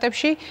შეერთებულ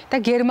შტატებში და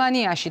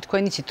გერმანიაში,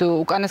 თქვენ იცით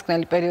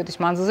უკანასკნელი პერიოდის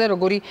მანძილზე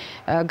როგორი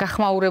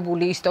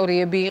გახმაურებული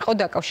ისტორიები იყო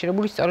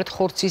დაკავშირებული სწორედ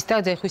ხორცის და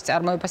ძეხვის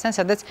წარმოებასთან,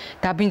 სადაც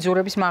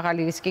დაბინძურების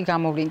მაღალი რისკი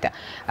გამოვლინდა.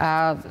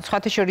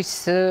 სხვათა შორის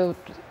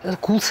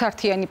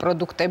გულსართიანი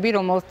პროდუქტები,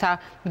 რომელთა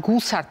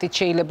გულსართით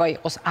შეიძლება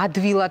იყოს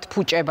ადვილად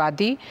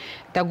ფუჭებადი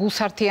და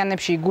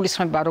გულსართიანებში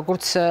იგულისხმება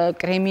როგორც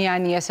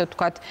კრემიანი, ასე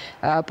ვთქვათ,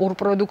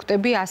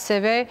 პურპროდუქტები,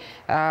 ასევე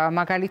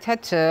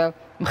მაგალითად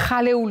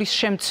მხალეულის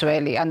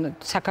შემცველი, ანუ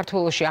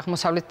საქართველოში,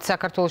 აღმოსავლეთ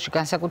საქართველოში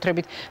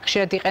განსაკუთრებით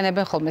ხშირად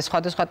იყენებენ ხოლმე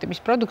სხვადასხვა ტიპის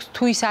პროდუქტს,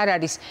 თუ ის არ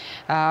არის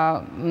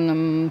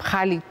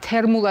მხალი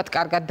თერმულად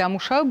კარგად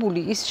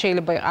დამუშავებული, ის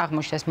შეიძლება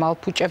აღმოჩნდეს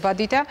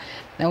მალფუჭებადი და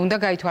უნდა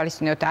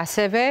გაითვალისწინოთ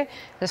ასევე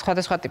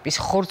სხვადასხვა ტიპის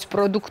ხორც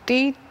პროდუქტი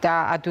და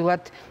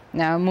ადვილად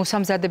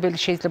მოსამზადებელი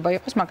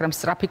შეიძლება იყოს, მაგრამ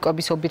სწრაფი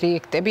კვების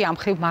ობიექტები ამ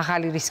ხრივ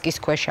მაღალი რისკის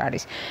ქვეშ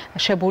არის.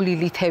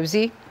 შებოლილი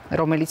თევზი,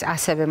 რომელიც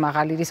ასევე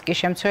მაღალი რისკის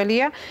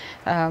შემცველია,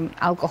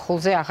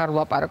 ალკოჰოლზე აღარ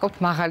ვლაპარაკობთ,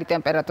 მაღალი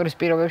ტემპერატურის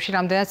პირობებში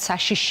რამდენად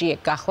საშიში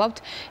გახლავთ,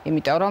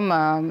 იმიტომ რომ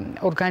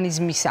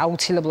ორგანიზმის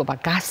აუცილებლობა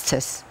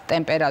გასცეს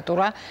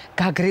ტემპერატურა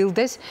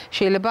გაგრილდეს,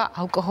 შეიძლება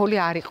ალკოჰოლი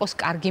არ იყოს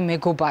კარგი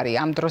მეგობარი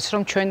ამ დროს,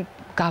 რომ ჩვენ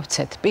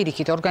გავცეთ.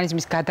 პირიქით,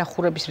 ორგანიზმის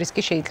გადახურების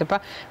რისკი შეიძლება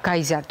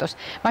გაიზარდოს.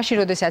 მაშინ,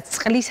 როდესაც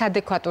წყლის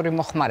ადეკვატური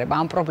მოხმარება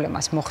ამ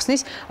პრობლემას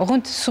მოხსნის,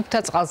 ოღონდ სუფთა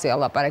წყალზეა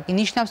ლაპარაკი.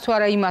 ნიშნავს თუ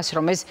არა იმას,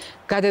 რომ ეს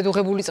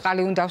გადადუღებული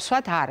წყალი უნდა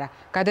ვსვათ? არა.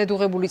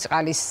 გადადუღებული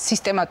წყალის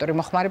სისტემატური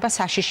მოხმარება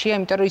საშიშია,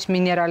 იმიტომ რომ ის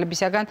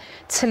მინერალებისაგან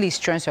ცლის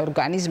ჩვენს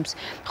ორგანიზმს.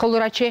 ხოლო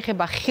რაც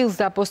შეეხება ხილს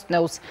და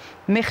ბოსტნეულს,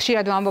 მე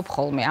ხშირად ვამბობ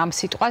ხოლმე ამ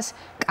სიტყვას,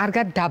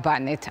 კარგად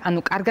დაბანეთ, ანუ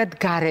კარგად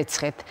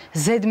გარეცხეთ,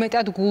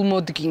 ზედმეტად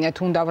გულმოდგინეთ,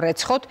 უნდა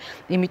ვრეცხოთ,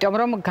 იმიტომ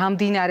რომ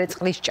გამდინარე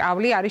წყლის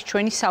ჭავლი არის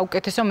ჩვენი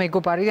საუკეთესო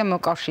მეგობარი და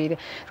მოკავშირე.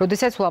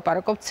 როდესაც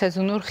ვლაპარაკობთ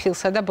სეზონურ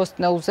ხილსა და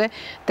ბოსტნეულზე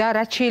და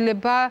რაც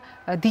შეიძლება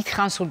დიდ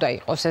ხანს უნდა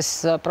იყოს ეს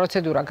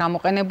პროცედურა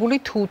გამოყენებული,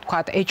 თუ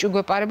თქვათ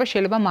ეჭვგვეპარება,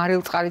 შეიძლება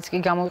მარილწყალიც კი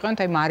გამოვიყენოთ,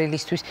 აი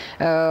მარილისთვის,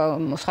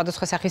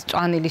 სხვადასხვა სახის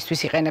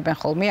წვანილისთვის იყენებენ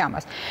ხოლმე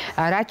ამას.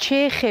 რაც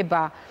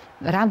შეეხება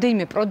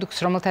რამდენიმე პროდუქტს,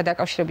 რომელთა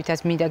დაკავშირებითაც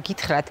მინდა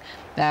გითხრათ,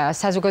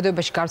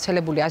 საზოგადოებაში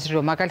გავრცელებული აზრი,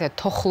 რომ მაგალითად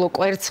თოხლო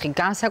კვერცხი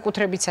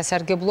განსაკუთრებით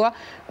სასარგებლოა,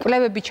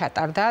 კვლევები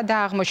ჩატარდა და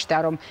აღმოჩნდა,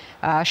 რომ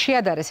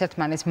შეადარეს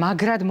ერთმანეთს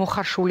მაგრად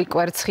მოხარშული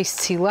კვერცხის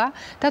ცილა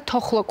და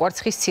თოხლო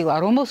კვერცხის ცილა,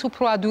 რომელს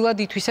უფრო ადვილად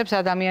ითვისებს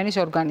ადამიანის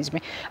ორგანიზმი.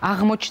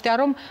 აღმოჩნდა,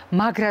 რომ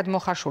მაგრად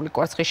მოხარშული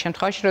კვერცხის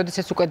შემთხვევაში,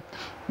 როდესაც უკვე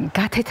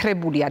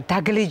გათეთრებულია,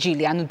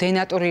 დაგლეჯილი, ანუ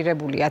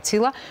დენატურირებულია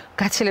ცილა,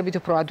 გაცილებით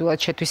უფრო ადვილად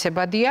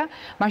შეთვისებადია.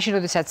 მაშინ,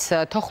 როდესაც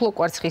თოხლო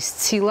კვერცხის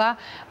ცილა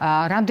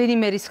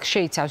რამდენიმე რისკს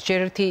შეიცავს, ჯერ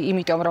ერთი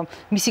იმიტომ, რომ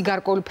მისი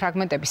გარკვეული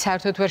ფრაგმენტები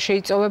საერთოდ ვერ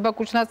შეიწოვება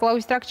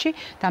კუჭ-ნაწლავის ტრაქტში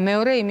და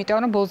მეორე იმიტომ,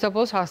 რომ ბოლოს და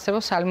ბოლოს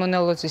არსებობს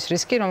სალმონელოზის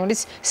რისკი, რომელიც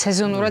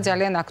სეზონურად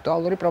ძალიან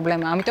აქტუალური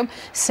პრობლემაა. ამიტომ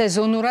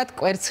სეზონურად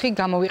კვერცხი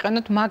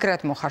გამოვიყენოთ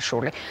მაგრად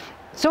მოხარშული.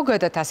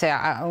 ზოგადად ასე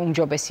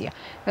უმჯობესია.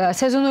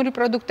 სეზონური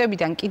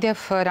პროდუქტებიდან კიდევ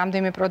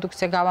რამდენიმე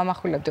პროდუქტზე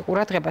გავამახვილებდი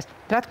ყურადღებას.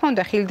 რა თქმა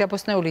უნდა, ხილი და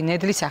ბოსტნეული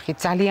ნედლის სახით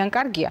ძალიან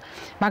კარგია,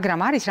 მაგრამ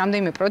არის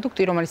რამდენიმე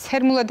პროდუქტი, რომელიც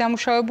თერმულად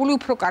დამუშავებული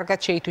უფრო კარგად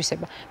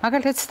შეითვისება.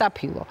 მაგალითად,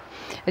 სტაფილო.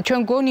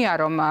 ჩვენ გონია,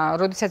 რომ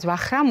როდესაც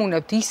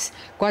ვახრამუნებთ, ის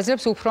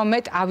გვაძლევს უფრო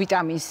მეტ ა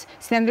ვიტამინს.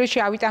 სინამდვილეში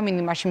ა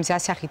ვიტამინი მაშინ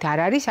მზასახით არ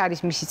არის, არის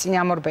მისი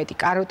წინამორბედი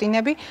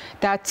კაროტინები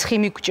და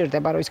ცხიმი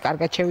გვჭირდება, რომ ის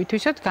კარგად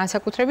შევითვისოთ,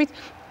 განსაკუთრებით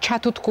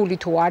ჩათუთქული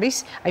თუ არის,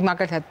 აი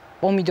მაგალითად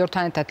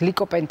პომიდორთან ერთად,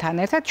 ლიკოპენთან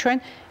ერთად ჩვენ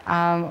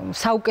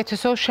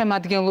საუკეთესო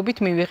შემადგენლობით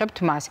მივიღებთ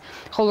მას.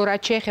 ხოლო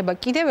რაც შეეხება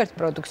კიდევ ერთ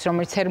პროდუქტს,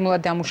 რომელიც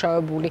თერმულად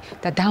დამუშავებული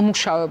და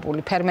დამუშავებული,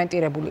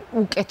 ფერმენტირებული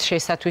უკეთ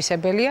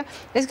შესათვისებელია,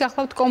 ეს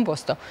გახლავთ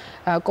კომბოსტო.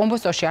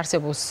 კომბოსტოში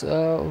არსებობს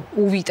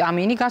U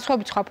ვიტამინი,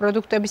 განსხვავებით სხვა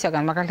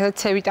პროდუქტებისაგან, მაგალითად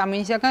C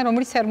ვიტამინისაგან,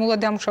 რომელიც თერმულად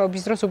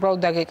დამუშავების დროს უბრალოდ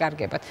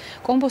დაგეკარგებათ.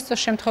 კომბოსტოს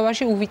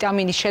შემთხვევაში U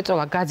ვიტამინის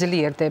შეწოვა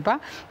გაძლიერდება,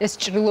 ეს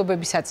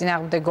ჭრილობების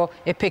საწინააღმდეგო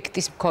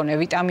ეფექტის მქონე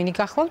ვიტამინი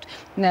გახლავთ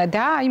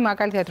და აი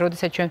მაგალითად,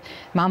 როდესაც ჩვენ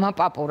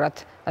მამაპაპურად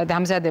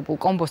დამზადებულ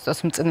კომბოსტოს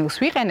მწნილს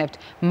ვიყენებთ,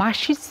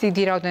 მაშინ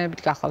დიდი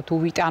რაოდენობით გახლავთ U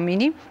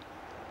ვიტამინი,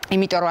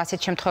 იმიტომ რომ ასეთ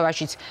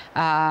შემთხვევაშიც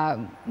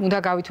უნდა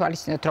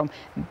გავითვალისწინოთ, რომ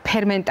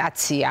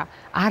ფერმენტაცია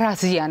არ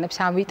აზიანებს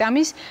ამ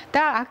ვიტამინს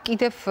და აქ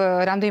კიდევ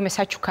რამდენიმე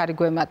საჩუქარი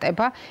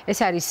გვემატება, ეს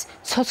არის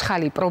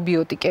ცოცხალი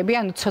პრობიოტიკები,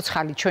 ანუ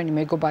ცოცხალი ჩვენი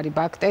მეგობარი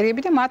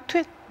ბაქტერიები და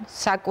მათთვის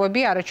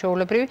საკვები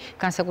არაჩვეულებრივი,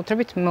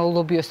 განსაკუთრებით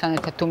მოლობიოსთან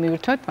ერთად თუ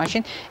მივირთმევთ,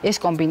 მაშინ ეს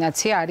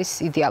კომბინაცია არის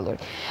იდეალური.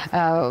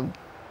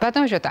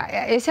 ბატონო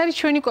შოთა, ეს არის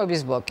ჩვენი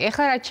კვების ბლოკი.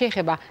 ეხლა რაც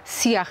შეეხება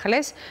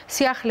სიახლეს,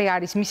 სიახლე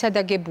არის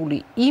მისადაგებული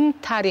იმ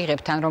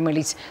თარიღებთან,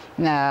 რომელიც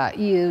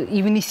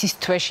ივნისის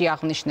თვეში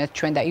აღნიშნეთ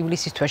ჩვენ და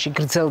ივლისის თვეში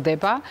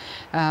გრძელდება,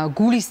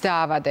 გულის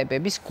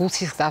დაავადებების,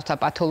 გულსისხლძართა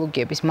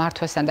პათოლოგიების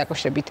მართვასთან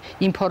დაკავშირებით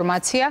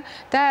ინფორმაცია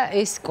და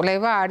ეს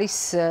კვლევა არის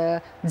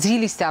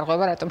ძილის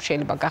დარღვევა, რატომ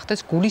შეიძლება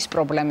გახდეს გულის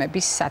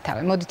პრობლემების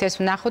სათავე. მოდით ეს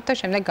ვნახოთ და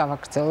შემდეგ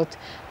გავაგრძელოთ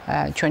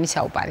ჩვენი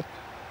საუბარი.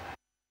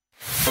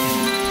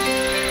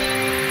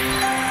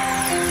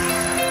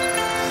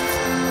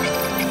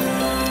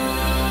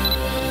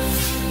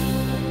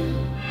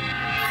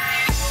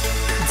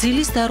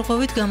 ძილის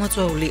დარღვევით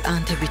გამოწვეული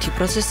ანთებითი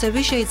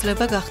პროცესები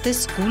შეიძლება გახდეს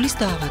გულის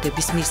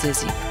დაავადების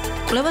მიზეზი.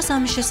 კვლევას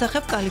ამის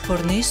შესახებ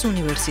კალიფორნიის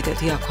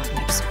უნივერსიტეტი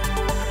აქვეყნებს.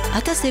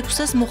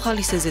 1600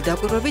 მოხალისეზე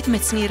დაკვირვებით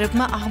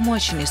მეცნიერებმა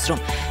აღმოაჩინეს, რომ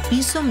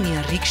ინსომნია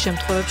რიგ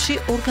შემთხვევებში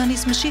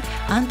ორგანიზმში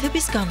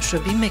ანთების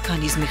გამშვები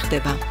მექანიზმი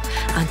ხდება.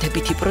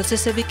 ანთებითი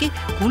პროცესები კი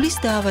გულის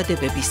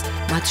დაავადებების,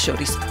 მათ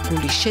შორის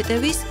გულის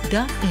შეტევის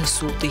და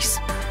ინსულტის.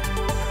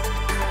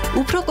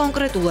 უფრო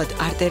კონკრეტულად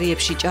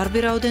არტერიებში ჭარბი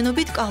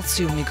რაოდენობით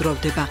კალციუმი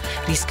გროვდება,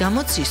 რის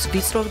გამოც ის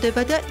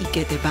ვიწროვდება და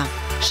იკეტება.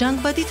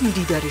 ჟანგბადით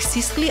მდიდარი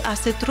სისხლი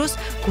ასეთ დროს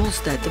გულს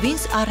და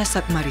ტვინს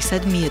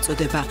არასაკმარისად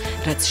მიეწოდება,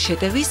 რაც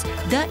შეტევის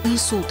და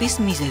ინსულტის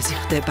მიზეზი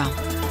ხდება.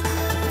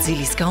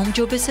 ძილის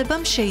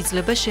გაუმჯობესებამ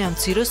შეიძლება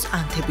შეამციროს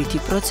ანთებითი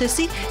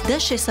პროცესი და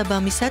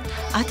შესაბამისად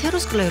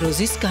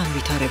ათეროსკლეროზის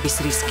განვითარების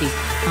რისკი,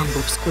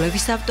 ამბობს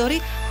კვლევის ავტორი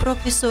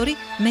პროფესორი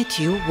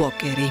მეთიუ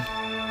უოკერი.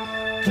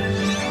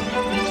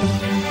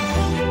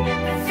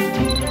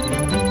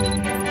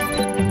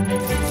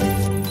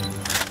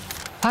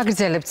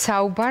 აგრძელებთ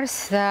საუბარს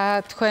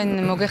და თქვენ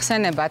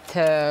მოგეხსენებათ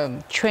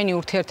ჩვენი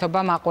ურთიერთობა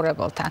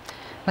მაყურებელთან.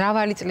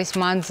 მრავალი წლის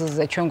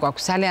მანძილზე ჩვენ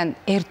გვაქვს ძალიან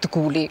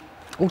ერთგული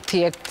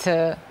ურთიერთ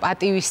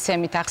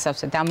პატივისცემით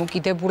ახსავს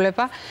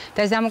დამოკიდებულება და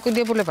ეს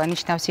დამოკიდებულება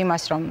ნიშნავს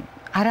იმას, რომ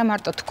არა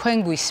მარტო თქვენ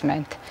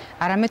გვისმენთ,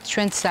 არამედ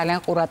ჩვენც ძალიან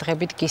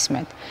ყურადღებით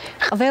გისმენთ.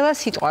 ყველა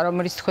სიტყვა,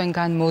 რომელიც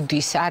თქვენგან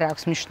მოდის, არ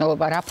აქვს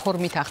მნიშვნელობა, რა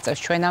ფორმით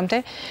აღწევს ჩვენამდე,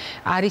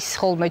 არის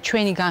ხოლმე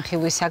ჩვენი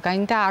განხილვის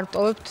საგანი და არ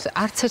ტოვებთ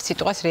არც ერთ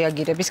სიტყვას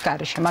რეაგირების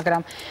გარეშე,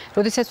 მაგრამ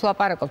როდესაც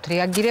ვლაპარაკობთ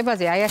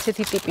რეაგირებაზე, აი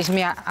ასეთი ტიპის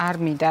მე არ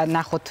მინდა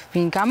ნახოთ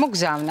ვინ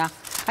გამოგზავნა,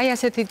 აი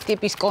ასეთი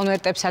ტიპის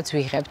კონვერტებსაც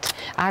ვიღებთ,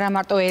 არა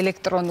მარტო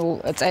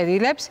ელექტრონულ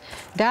წერილებს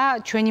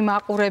და ჩვენი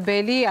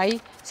მაყურებელი აი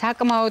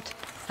საკმაოდ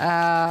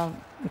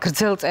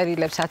გრძელ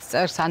წერილებსაც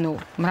წერს, ანუ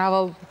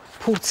მრავალ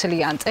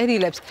ფურცლიან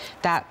წერილებს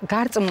და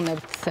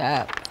გარწმუნებთ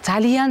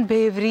ძალიან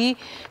ბევრი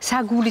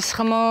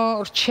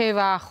საგულისხმო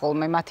რჩევა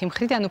ხოლმე მათი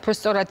მხრიდან,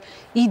 უпростоრად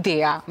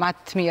იდეა მათ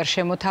მიერ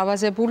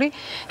შემოთავაზებული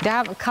და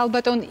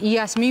ქალბატონ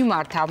იას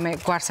მიმართა მე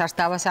გვარს არ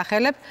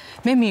დავასახელებ,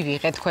 მე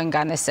მივიღე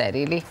თქვენგან ეს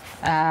წერილი,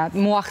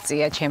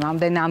 მოაღწია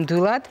ჩემამდე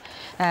ნამდვილად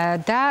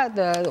და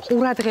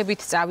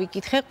ყურადღებით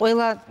წავიკითხე,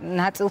 ყველა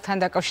ნაწილთან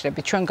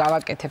დაკავშირებით ჩვენ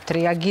გავაკეთებთ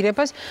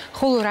რეაგირებას,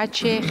 ხოლო რაც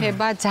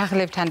შეეხება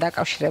ძაღლებთან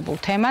დაკავშირებულ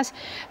თემას,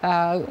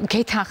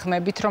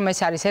 გეთანხმებით, რომ ეს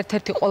არის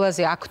ერთ-ერთი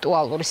ყველაზე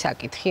აქტუალური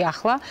საკითხი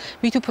ახლა,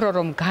 მით უფრო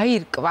რომ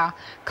გაირკვა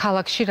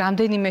ქალაქში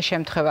რამდენიმე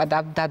შემთხვევა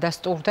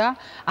დადასტურდა,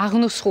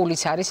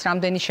 აღნუსხულიც არის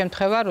რამდენი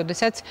შემთხვევა,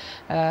 როდესაც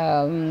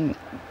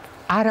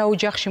არა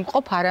ოჯახში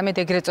მყოფ, არამედ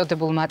ეგრეთ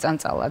წოდებულ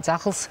მაწანწალა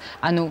ძაღლს,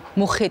 ანუ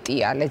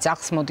მოხეტიალე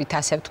ძაღლს, მოდით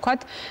ასე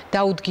ვთქვათ,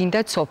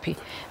 დაუდგინდა ცოფი.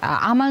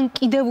 ამან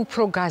კიდევ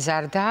უფრო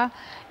გაზარდა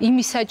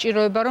იმის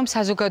საჭიროება, რომ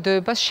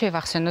საზოგადოებას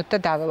შევახსენოთ და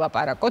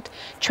დაველაპარაკოთ.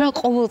 ჩვენ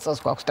ყოველ წელს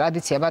გვაქვს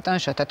ტრადიცია, ბატონო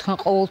შოთა, თქვენ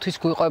ყოველთვის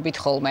გვიყვებით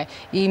ხოლმე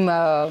იმ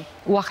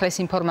უახლეს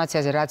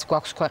ინფორმაციაზე, რაც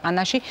გვაქვს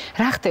ქვეყანაში.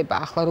 რა ხდება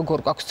ახლა, როგორ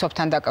გვაქვს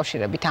ცოფთან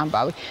დაკავშირებით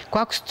ამბავი?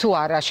 გვაქვს თუ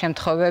არა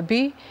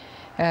შემთხვევები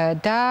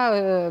და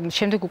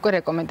შემდეგ უკვე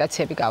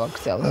რეკომენდაციები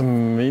გავაგრძელოთ.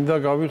 მინდა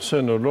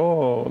გავიხსენო,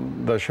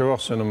 რომ და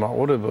შევახსენო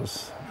მაყურებელს,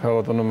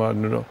 ბატონო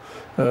მარი, რომ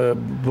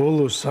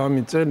ბოლო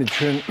 3 წელი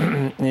ჩვენ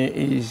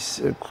ის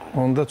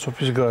გქონდა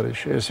ცოფის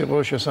გარეშე. ეს იყო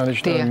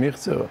შესანიშნავი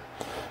მიღწევა.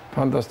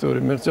 ფანტასტიკური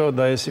მიღწევა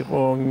და ეს იყო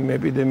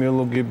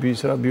ეპიდემიოლოგების,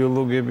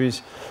 რადიოლოგების,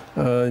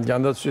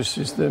 ჯანდაცვის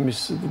სისტემის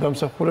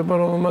დამსახურება,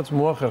 რომელმაც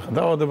მოახერხა.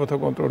 დაავადებათა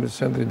კონტროლის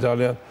ცენტრი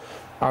ძალიან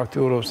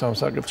აქტიურობს ამ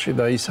საკითხში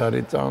და ის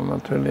არის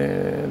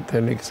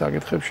მთელი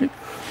საკითხებში.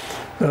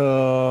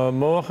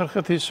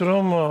 მოახერხეთ ის,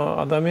 რომ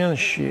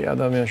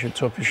ადამიანში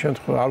ცოფის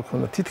შემთხვევა არ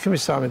ქონდა,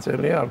 თითქმის 3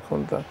 წელია არ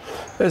ქონდა.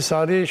 ეს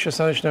არის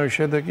შესანიშნავი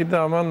შედეგი და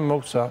ამან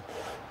მოგცა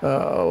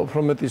უფრო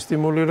მეტი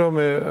სტიმული, რომ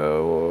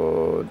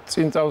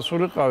წინ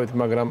წავსულიყავით,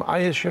 მაგრამ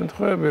აი ეს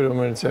შემთხვევები,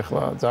 რომელიც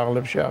ახლა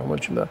ძაღლებში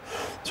აღმოჩნდა,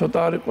 ცოტა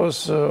არ იყოს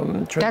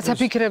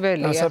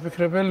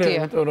დასაფიქრებელია,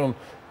 იმიტომ რომ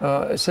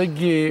ესე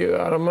იგი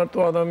არა მარტო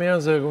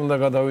ადამიანზე უნდა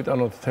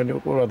გადავიტანოთ მთელი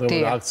ყურადღება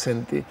და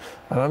აქცენტი,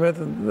 არამედ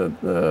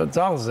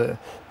ძაღლზე.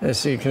 ეს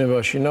იქნება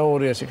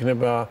შინაური, ეს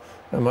იქნება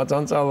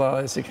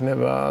მაწანწალა, ეს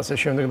იქნება ასე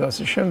შემდეგ და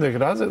ასე შემდეგ,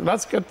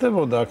 რაც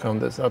კეთდებოდა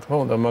აქამდე, რა თქმა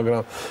უნდა,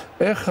 მაგრამ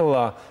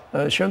ეხლა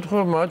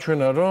შემთხვევა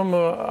მაჩვენა, რომ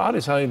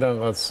არის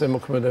საიდანღაც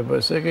ზემოქმედება,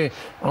 ესე იგი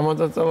ამ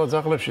მაწანწალა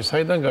ძაღლებში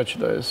საიდან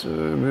გაჩნდა ეს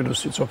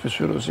ვირუსი, ცოფის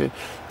ვირუსი,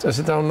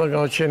 წესით არ უნდა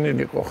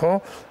გაჩენილიყო, ხო?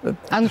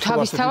 ანუ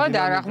თავისთავად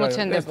არ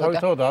აღმოცენდებოდა.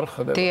 თავისთავად არ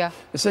ხდება.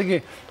 ესე იგი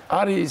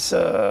არის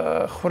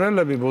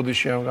ხვრელები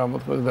ბოდიში ამ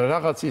გამოთქვით და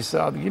რაღაც ის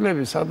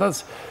ადგილები, სადაც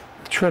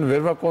ჩვენ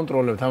ვერ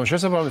ვაკონტროლებთ, ამ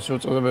შესაბამისი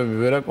უწოდებები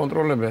ვერ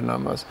აკონტროლებენ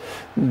ამას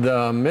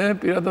და მე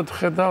პირადად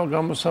ვხედავ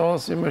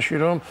გამოსავალს იმაში,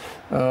 რომ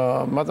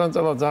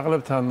მაწანწალა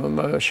ძაღლებთან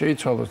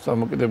შეიცვალოს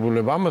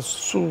დამოკიდებულება. ამას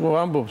სულ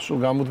ვამბობთ, სულ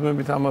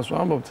გამუდმებით ამას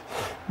ვამბობთ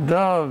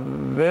და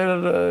ვერ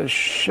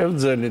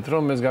შევძელით,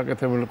 რომ ეს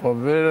გაკეთებულიყო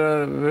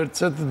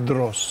ვერცეთ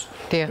დროს,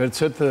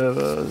 ვერცეთ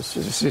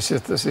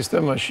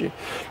სისტემაში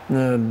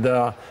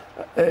და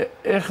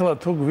ეხლა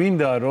თუ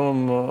გვინდა რომ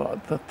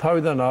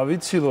თავიდან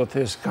ავიცილოთ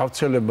ეს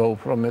გავრცელება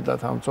უფრო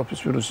მეტად ამ ცოფის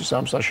ვირუსის,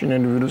 ამ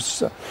საშინელი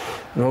ვირუსისა,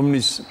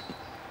 რომლის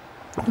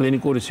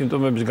კლინიკური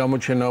სიმპტომების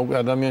გამოჩენა უკვე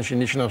ადამიანში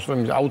ნიშნავს, რომ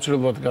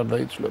აუცილებლად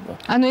გარდაიცვლება.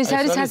 ანუ ეს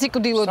არის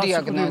სასიკვდილო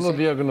დიაგნოზი. სასიკვდილო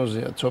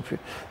დიაგნოზია ცოფი.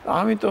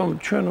 ამიტომ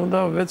ჩვენ უნდა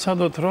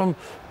ვეცადოთ, რომ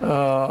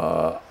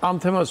ამ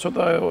თემას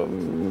ცოტა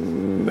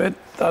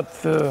მეტად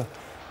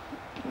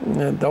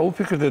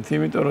დაუფიქრდეთ,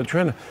 იმიტომ რომ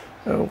ჩვენ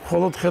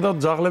მხოლოდ ხედავთ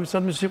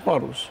ძაღლებისადმი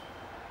სიყვარულს.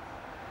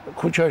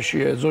 ქუჩაში,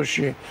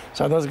 ეზოში,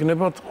 სადაც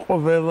გნებავთ,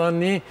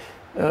 ყველანი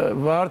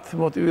ვართ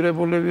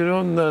მოტივირებულები,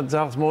 რომ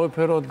ძაღლს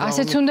მოვეფეროთ.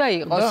 ასეც უნდა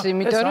იყოს,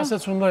 იმიტომ რომ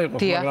ასეც უნდა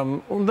იყოს, მაგრამ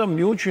უნდა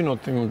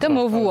მიუჩინოთ იმ და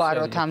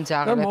მოვუაროთ ამ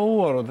ძაღლებს. და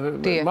მოვუაროთ.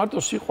 მარტო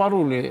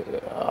სიყვარული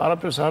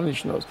არაფერს არ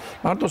ნიშნავს.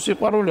 მარტო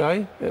სიყვარული, აი,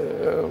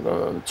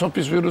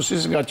 ცოფის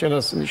ვირუსის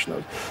გაჩენას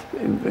ნიშნავს.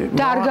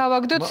 და არ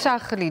გავაგდოთ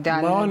სახლიდან.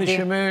 მამანი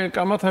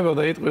შემეკამათება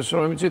და იტყვის,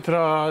 რომ იცით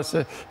რა, ასე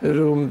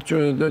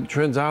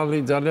ჩვენ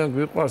ძალიან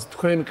გვიყვარს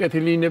თქვენ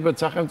კეთილინებად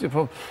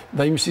სახელმწიფო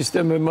და იმ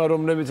სისტემებმა,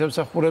 რომლებიც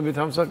ემსახურებით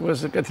ამ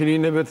საქმეს კეთილი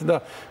და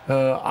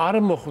არ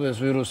მოხვდეს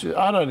ვირუსი,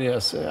 არ არის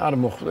ასე, არ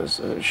მოხვდეს.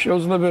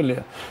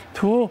 შეუძლებელია.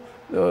 თუ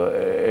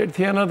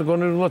ერთიანად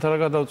გონივრულად არ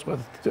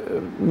გადავწყვეტ.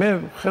 მე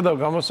ხედავ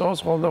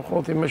გამოსავალს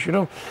მხოლოდ იმაში,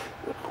 რომ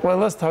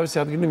ყველას თავისი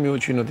ადგილი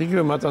მიუჩინოთ.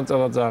 იგივე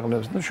მაწანწალა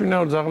ძაღლებს.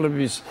 შინაურ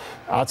ძაღლების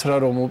აცრა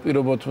რომ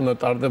უპირობოდ უნდა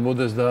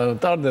ტარდებოდეს და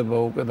ტარდება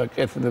უკვე და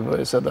კეთდება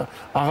ესა და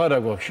აღარა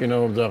გვაქვს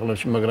შინაურ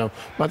ძაღლებში, მაგრამ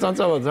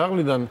მაწანწალა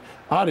ძაღლიდან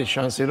არის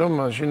შანსი რომ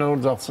შინაურ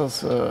ძაღლსაც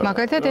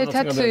მაგალითად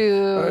ერთად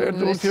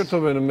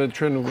ურთიერთობენ მე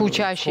ჩვენ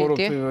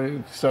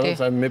სადაც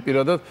მე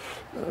პირადად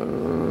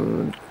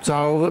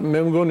მე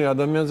მგონი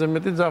ადამიანზე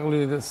მეტი ძაღლი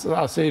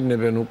ასე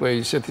ირნებენ უკვე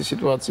ისეთი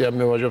სიტუაცია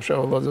მე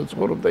ვაჟობშაველაზე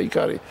ვცხოვრობ და იქ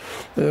არის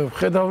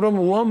ხედავ რომ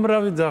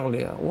უამრავი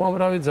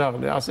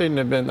ძაღლია ასე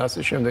ირნებენ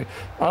ასე შემდეგ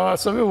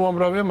ასევე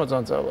უამრავია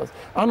მაწანწალას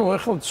ანუ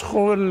ეხლა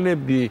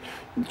ცხოველები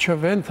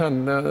ჩვენთან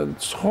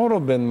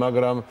ცხოვრობენ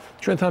მაგრამ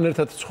ჩვენთან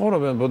ერთად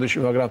ცხოვრობენ ბოდიში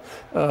მაგრამ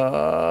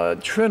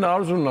ჩვენ არ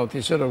ვზრუნავთ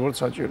ისე როგორც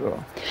საჭიროა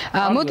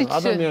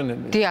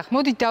ადამიანები დიახ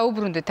მოდით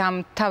დაუბრუნდეთ ამ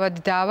თავად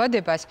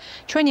დაავადებას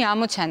ჩვენი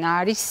ამოცანა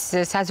არის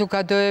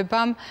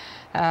საზოგადოებამ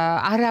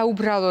არა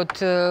უბრალოდ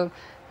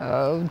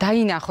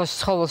დაინახოს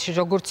ცხოველში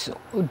როგორც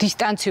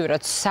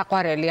დისტანციურად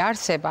საყვარელი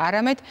არსება,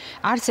 არამედ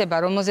არსება,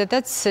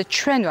 რომელზედაც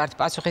ჩვენ ვართ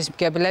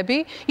პასუხისმგებლები,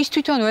 ის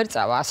თვითონ ვერ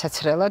წავა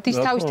ასაცრელად, ის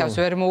თავის თავს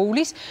ვერ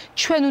მოუვლის,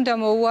 ჩვენ უნდა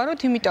მოუვაროთ,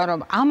 იმიტომ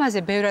რომ ამაზე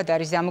ბევრად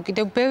არის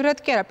დამოკიდებული, ბევრად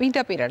კი არა,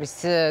 პირდაპირ არის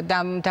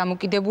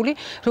დამოკიდებული,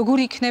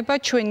 როგორი იქნება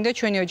ჩვენი და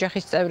ჩვენი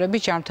ოჯახის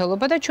წევრების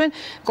ჯანმრთელობა და ჩვენ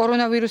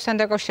კორონავირუსთან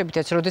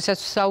დაკავშირებითაც, როდესაც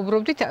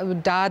ვსაუბრობდით,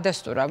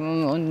 დაადასტურა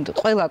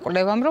ყველა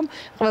კვლევამ, რომ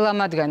ყველა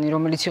მათგანი,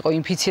 რომელიც იყო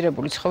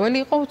ინფიცირებული ცხოველი,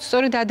 იყო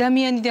სწორედ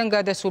ადამიანიდან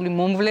გადასული,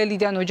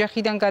 მომვლელიდან,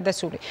 ოჯახიდან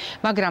გადასული.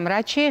 მაგრამ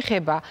რაც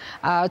შეეხება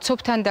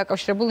ცოფთან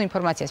დაკავშირებულ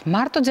ინფორმაციას,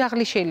 მარტო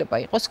ძაღლი შეიძლება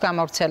იყოს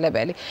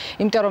გამავრცელებელი.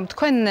 იმიტომ რომ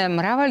თქვენ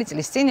მრავალი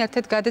წლის წინ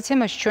ერთ-ერთ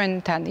გადაცემაში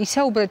ჩვენთან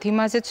ისაუბრეთ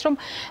იმაზეც, რომ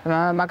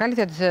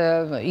მაგალითად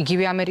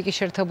იგივე ამერიკის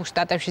შეერთებულ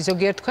შტატებში,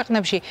 ზოგიერთ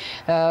ქვეყნებში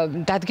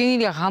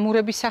დადგენილია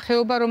ღამურების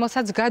სახეობა,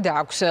 რომელსაც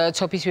გადააქვს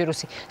ცოფის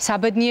ვირუსი.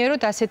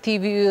 საბედნიეროდ ასეთი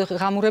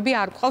ღამურები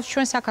არ გვყავს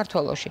ჩვენ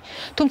საქართველოში.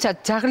 თუმცა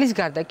ძაღლის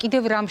გარდა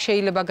კიდევ რამ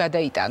შეიძლება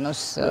გადაიტანოს?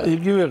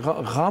 იგივე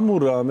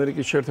ღამურა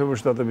ამერიკის შეერთებული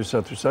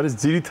შტატებისათვის არის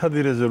ძირითადი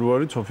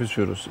რეზერვუარი ცოფის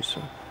ვირუსისა.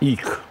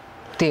 იქ.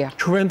 დიახ.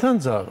 ჩვენთან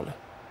ძაღლი.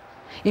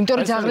 იმიტომ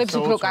რომ ძაღლებს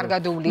უფრო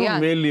კარგად უვლიან.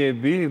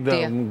 მელიები და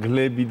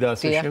მგლები და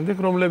ასე შემდეგ,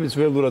 რომლებიც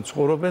ველურად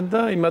ცხოვრობენ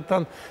და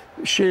იმათთან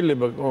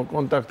შეიძლება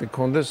კონტაქტი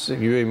გქონდეს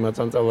იგივე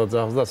იმაწანწალა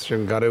ძაღლს და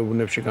შენ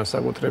გარეუბნებში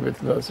განსაკუთრებით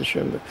და ასე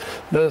შემდეგ.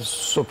 და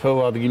სოფელ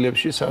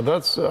ადგილებში,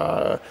 სადაც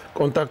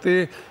კონტაქტი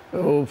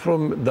უფრო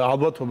და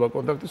ალბათობა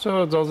კონტაქტისა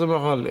ძალზე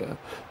მაღალია.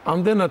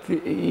 ამდენად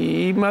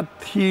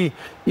იმათი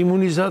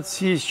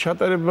იმუნიზაციის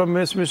ჩატარება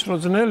მესმის რომ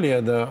ძნელია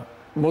და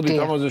მოდით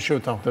ამაზე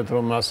შევთანხმდეთ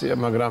რომ ასეა,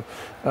 მაგრამ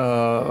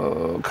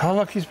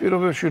ქალაქის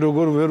პირობებში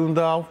როგორ ვერ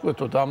უნდა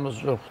ავყვეთოთ ამას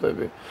ვერ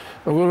ხვდები.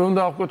 როგორ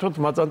უნდა ავყვეთოთ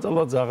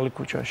მაწანწალა ძაღლი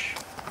ქუჩაში.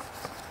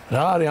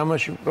 რა არის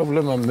ამაში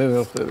პრობლემა მე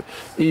ვერ ხვდები.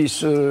 ის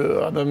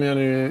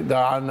ადამიანი და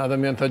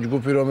ადამიანთა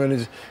ჯგუფი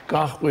რომელიც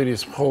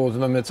გაჰყვირის მხოლოდ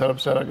და მეც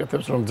არაფერს არ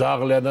აკეთებს რომ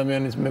ძაღლი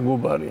ადამიანის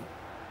მეგობარია.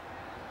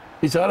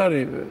 ის არ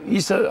არის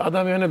ის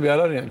ადამიანები არ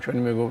არიან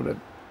ჩვენი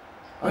მეგობრები.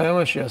 აი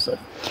ამაში ასაკ.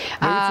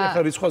 მე ვიცი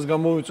ახლა რიცხვას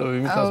გამოვიწოვე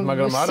იმითაც,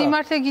 მაგრამ არა.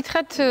 სიმართლე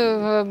გითხრათ,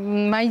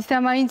 მაინც და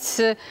მაინც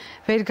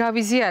ვერ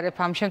გავიზიარებ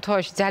ამ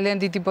შემთხვევაში ძალიან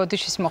დიდი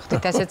ბოდიშის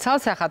მოხდით ასე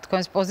ცალსახად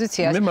თქვენს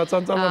პოზიციას. მე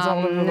მაწანწალა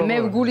ძაღლები მე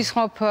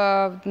ვგულისხმობ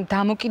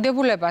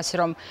დამოკიდებულებას,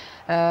 რომ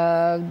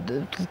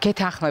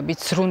გეთანხმებით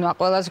ზრუნვა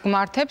ყველას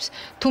გმართებს,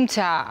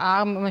 თუმცა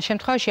ამ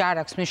შემთხვევაში არ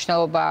აქვს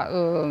მნიშვნელობა,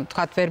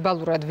 თქვათ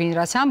ვერბალურად ვინ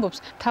რას ამბობს,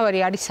 თავარი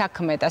არის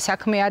საქმე და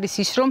საქმე არის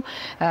ის, რომ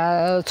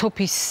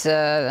ცოფის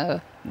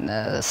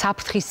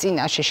საფრთხის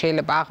წინაშე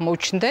შეიძლება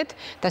აღმოჩნდეთ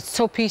და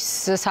ცოფის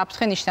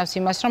საფრთხე ნიშნავს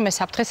იმას, რომ ეს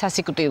საფრთხე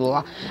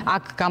სასიკვდილოა.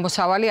 აქ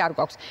გამოსავალი არ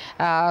გვაქვს.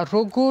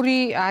 როგორი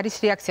არის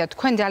რეაქცია?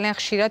 თქვენ ძალიან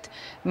ხშირად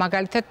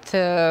მაგალითად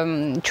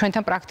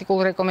ჩვენთან პრაქტიკულ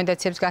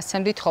რეკომენდაციებს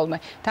გასცემდით ხოლმე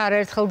და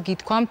არაერთხელ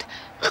გითქვამთ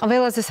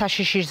ყველაზე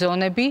საშიში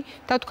ზონები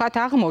და თქვათ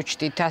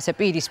აღმოჩნდით ასე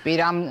პირისპირ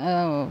ამ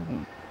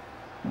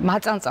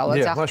მაწანწალა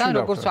ძაღლთან,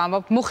 როგორც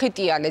ვამბობთ,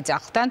 მოხეტიალე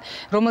ძაღლთან,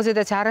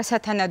 რომელზედაც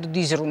არასათანადო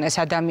დიზრუნეს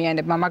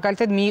ადამიანებმა,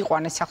 მაგალითად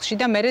მიიყვანეს სახლში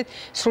და მერე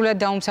სრულად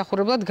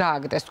დაუმსახურებლად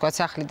გააგდეს, თქვათ,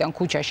 სახლიდან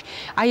ქუჩაში.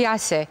 აი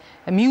ასე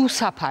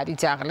მიუსაფარი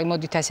ძაღლი,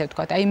 მოდით ასე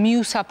ვთქვათ, აი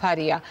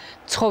მიუსაფარია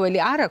ცხოველი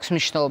არ აქვს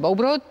მნიშვნელობა,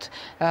 უბრალოდ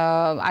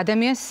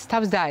ადამიანს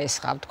თავს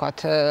დაესხავ, თქვათ,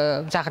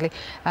 ძაღლი.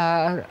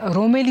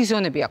 რომელი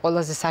ზონებია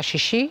ყველაზე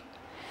საშიში?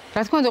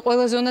 რა თქმა უნდა,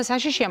 ყველა ზონა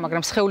საშიშია,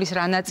 მაგრამ სხეულის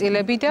რა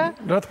ნაწილები და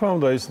რა თქმა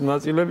უნდა, ის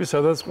ნაწილები,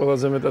 სადაც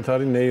ყველაზე მეტად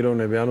არის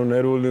ნეირონები, ანუ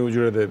ნერვული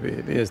უჯრედები,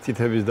 ეს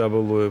თითების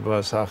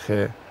დაბოლოება,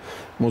 სახე,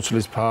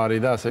 მუცლის ფარი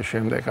და ასე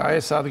შემდეგ. აი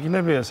ეს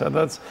ადგილებია,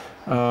 სადაც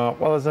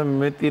ყველაზე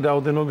მეტი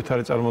რაოდენობით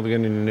არის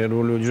წარმოდგენილი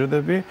ნერვული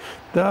უჯრედები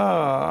და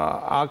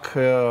აქ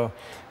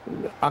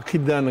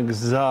აქედან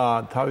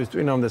გზა თავის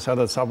ტვინამდე,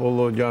 სადაც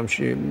საბოლოო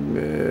ჯამში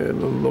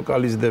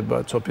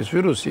ლოკალიზდება ცოფის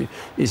ვირუსი,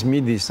 ის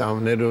მიდის ამ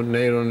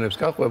ნეირონებს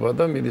გაყვება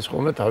და მიდის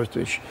ხოლმე თავის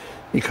ტვინში.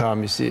 იქაა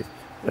მისი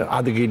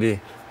ადგილი,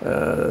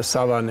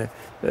 სავანე.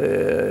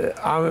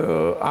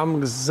 ამ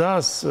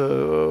გზას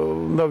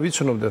უნდა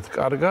ვიცნობდეთ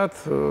კარგად,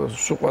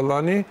 სულ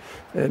ყველანი,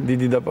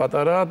 დიდი და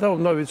პატარა და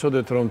უნდა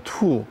ვიცოდეთ, რომ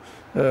თუ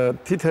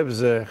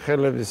თითებზე,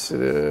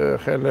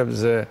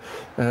 ხელებზე,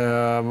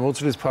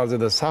 მუცლის ფარზე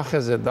და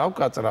სახეზე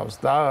დავკაწრავს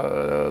და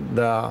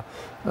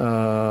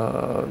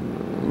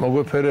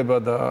მოგვეფერება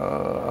და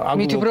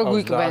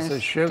აგულობს და ასე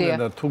შემდეგ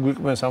და თუ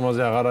გვიკვმეს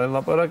ამაზე აღარ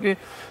ელაპარაკი,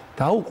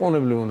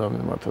 დაუყოვნებლივ უნდა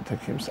მიმართოთ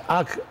ექიმს.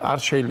 აქ არ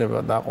შეიძლება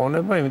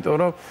დაყოვნება, იმიტომ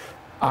რომ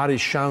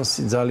არის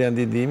შანსი ძალიან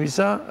დიდი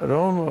იმისა,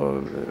 რომ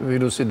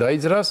ვირუსი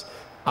დაიძრას,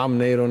 ამ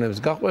ნეირონებს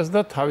გაყვეს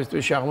და თავის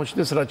თვეში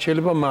აღმოჩნდეს რაც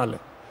შეიძლება მალე.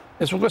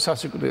 ეს უკვე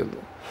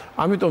სასიკვდილოა.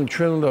 ამიტომ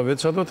ჩვენ უნდა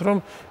ვეცადოთ, რომ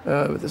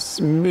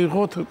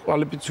მივიღოთ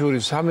კვალიფიციური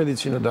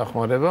სამედიცინო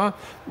დახმარება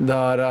და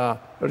არა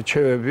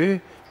რჩევები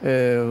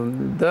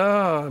და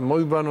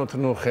მოიბანოთ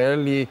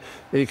ხელი,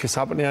 იქ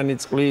საპნიანი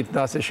წყლით და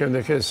ასე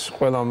შემდეგ ეს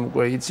ყველამ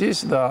უკვე იცის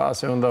და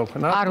ასე უნდა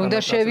ვქნათ. არ უნდა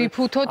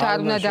შევიფუთოთ, არ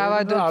უნდა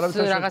დავადოთ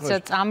რაღაცა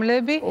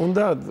წამლები.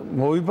 უნდა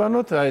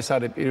მოიბანოთ, ეს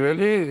არის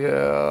პირველი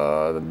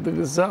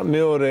გზა,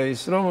 მეორე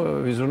ის რომ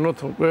ვიზრუნოთ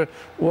უკვე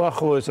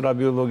უახლოეს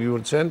რადიოლოგიურ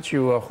ცენტრში,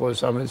 უახლოეს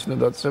სამედიცინო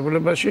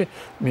დაწესებულებაში,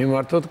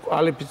 მიმართოთ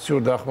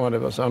კვალიფიციურ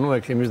დახმარებას, ანუ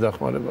ექიმის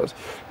დახმარებას.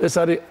 ეს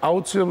არის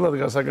აუცილებლად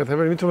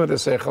გასაკეთებელი, მით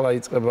უმეტეს ახლა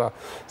იწყება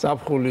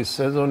ზაფხულის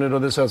სეზონი,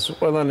 როდესაც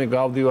ყველანი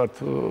გავდივართ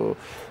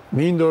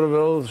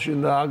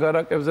მინდორველში და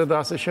აგარაკებზე და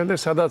ასე შემდეგ,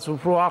 სადაც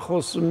უფრო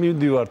ახლოს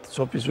მივდივართ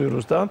ცოფის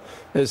ვირუსთან,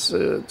 ეს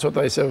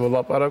ცოტა ისე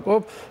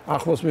ვლაპარაკობ,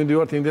 ახლოს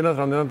მივდივართ იმდენად,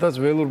 რამდენადაც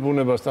ველურ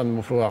ბუნებასთან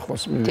უფრო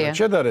ახლოს მივდივართ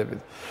შედარებით.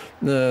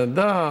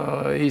 და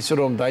ის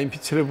რომ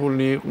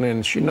დაინფიცირებული იყვნენ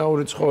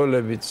შინაური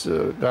ცხოველებიც,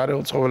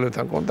 გარეულ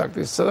ცხოველებთან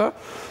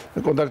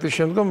კონტაქტის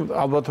შემდგომ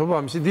ალბათობა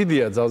ამისი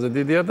დიდია, ძალზე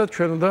დიდია და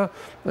ჩვენ უნდა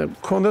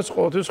გქონდეს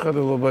ყოველთვის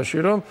ხედელობაში,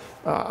 რომ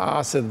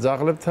ასეთ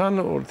ძაღლებთან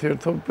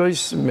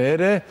ურთიერთობის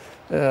მერე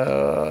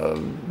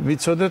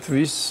ვიცოდეთ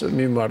ვის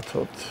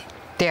მიმართოთ.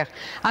 დიახ,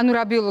 ანუ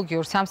რა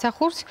ბიოლოგიურ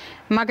სამსახურს,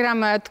 მაგრამ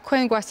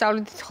თქვენ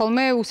გვასწავლით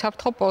ხოლმე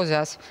უსაფრთხო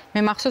პოზას. მე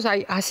მახსოვს აი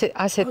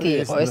ასეთი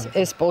იყო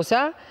ეს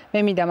პოზა, მე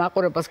მინდა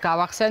მაყურებელს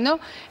გავახსენო,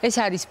 ეს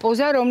არის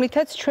პოზა,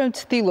 რომლითაც ჩვენ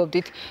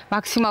ვცდილობდით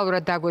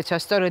მაქსიმალურად დაგვეცვა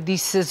სწორედ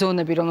ის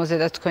ზონები,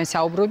 რომელზედაც თქვენ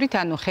საუბრობდით,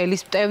 ანუ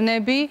ხელის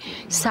მტევნები,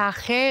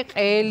 სახე,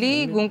 ყელი,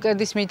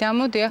 გულმკერდის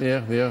მიდამო, დიახ.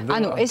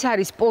 ანუ ეს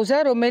არის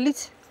პოზა,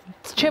 რომელიც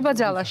რჩება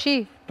ძალაში?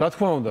 რა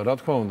თქმა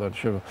უნდა,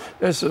 რჩება.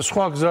 ეს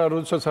სხვა გზა,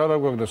 როდესაც არ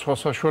აქვს და სხვა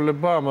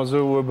საშუალება, ამაზე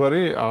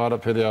უებარი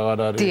აღარაფერი აღარ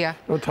არის.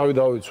 რომ თავი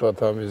დავიცვათ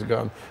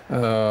ამისგან,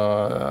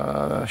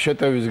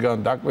 შეტევისგან,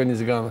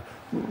 დაკვენისგან,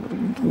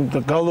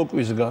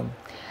 გალოკვისგან.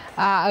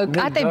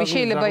 კატები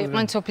შეიძლება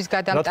იყვნენ ცოფის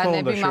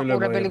გადამტანები,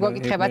 მაყურებელი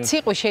გვეკითხება,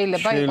 ციყვი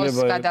შეიძლება იყოს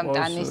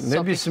გადამტანის ცოფის.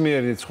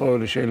 ნებისმიერი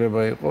ცხოველი შეიძლება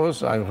იყოს,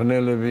 აი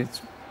ღნელებით,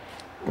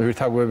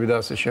 ვირთაგვები და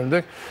ასე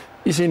შემდეგ.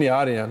 ისინი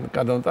არიან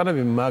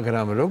გადამტანები,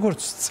 მაგრამ როგორც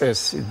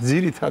წესი,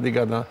 ძირითადი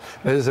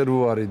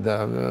რეზერვუარი და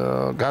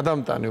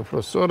გადამტანი უფრო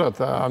სწორად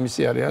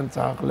ამისი არიან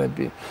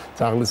ძაღლები,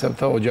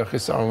 ძაღლისებრთა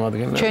ოჯახის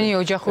წარმომადგენლები. ჩვენი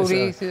ოჯახური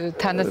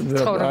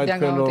თანაცხოვრებიდან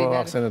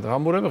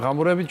გამომდინარე.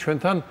 ღამურები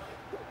ჩვენთან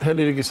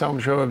მთელი რიგი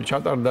სამუშაოები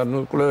ჩატარდა,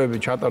 კვლევები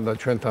ჩატარდა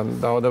ჩვენთან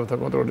დაავადებათა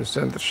კონტროლის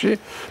ცენტრში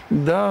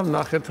და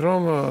ნახეთ,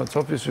 რომ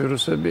ცოფის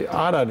ვირუსები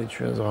არ არის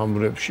ჩვენს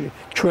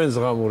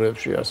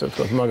ღამურებში, ასე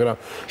ვთქვათ, მაგრამ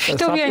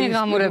შტობიანი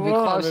ღამურები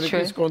ყავს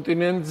ჩვენ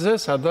კონტინენტზე,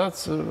 სადაც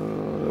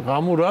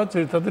ღამურაა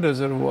ერთადი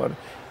რეზერვუარი.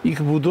 იქ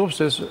ბუდობს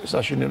ეს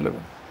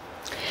საშინელება.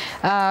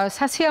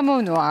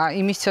 სასიამოვნოა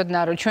იმის ცოდნა,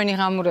 რომ ჩვენი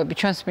ღამურები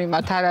ჩვენს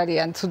მიმართ არ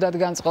არიან ცუდად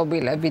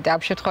განწყობილები და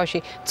ამ შემთხვევაში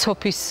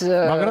ცოფის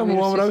მაგრამ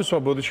უამრავი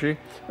სვაბოდში,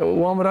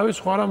 უამრავი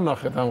სხვა რამ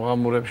ნახეთ ამ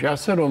ღამურებში,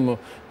 ასე რომ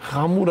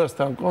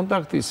ღამურასთან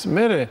კონტაქტის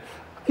მერე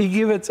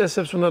იგივე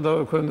წესებს უნდა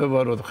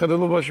დავექვემდებაროთ.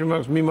 ხედელობაში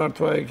მაქვს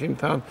მიმართვა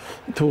ექიმთან,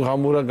 თუ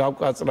ღამურა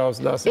გავკაწრავს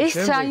და ასე შემდეგ.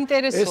 ეს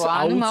საინტერესოა,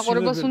 ანუ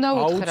მაყურებელს უნდა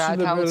უთხრათ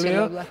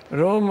აუცილებლად,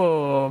 რომ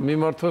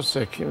მიმართოს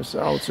ექიმს,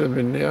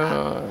 აუცილებელია.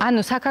 ანუ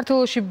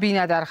საქართველოში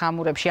ბინადარ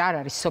ღამურებში არ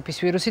არის ცოფის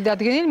ვირუსი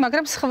დადგენილი,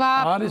 მაგრამ სხვა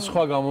არის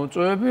სხვა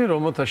გამომწვევები,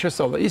 რომელთა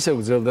შესწავლა ისევ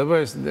გრძელდება,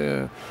 ეს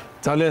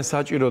ძალიან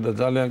საჭირო და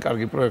ძალიან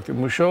კარგი პროექტი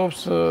მუშაობს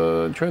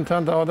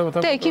ჩვენთან დაავადებათა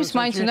და ექიმს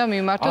მაინც უნდა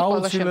მიმართოთ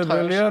ყველა შემთხვევაში.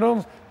 აუცილებელია, რომ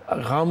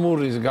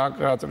ღამურის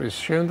გაკაწრის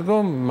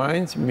შემდგომ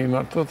მაინც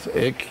მიმართოთ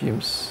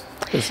ექიმს.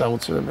 ეს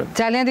აუცილებელია.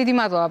 ძალიან დიდი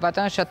მადლობა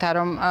ბატონ შოთა,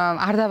 რომ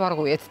არ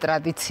დავარღვიეთ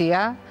ტრადიცია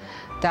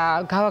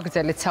და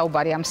გავაგრძელეთ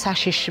საუბარი ამ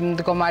საშიშ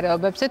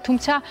მდგომარეობებზე,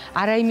 თუმცა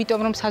არა იმიტომ,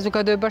 რომ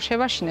საზოგადოებას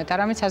შევაშინოთ,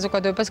 არამედ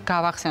საზოგადოებას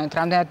გავახსენოთ,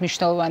 რამდენად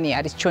მნიშვნელოვანი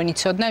არის ჩვენი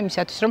ცოდნა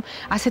იმისათვის, რომ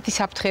ასეთი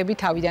საფრთხეები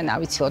თავიდან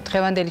ავიცილოთ.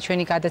 დღევანდელი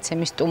ჩვენი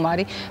გადაცემის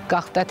სტუმარი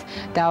გახდათ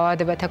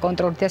დაავადებათა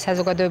კონტროლის და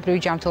საზოგადოებრივი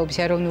ჯანმრთელობის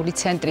ეროვნული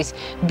ცენტრის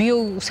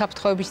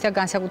ბიოუსაფრთხოების და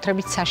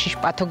განსაკუთრებით საშიშ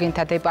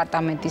პათოგენთა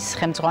დეპარტამენტის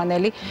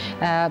ხელმძღვანელი,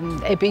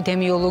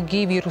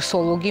 ეპიდემიოლოგი,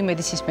 ვირუსოლოგი,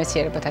 მედიცინის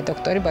მეცნიერებათა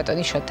დოქტორი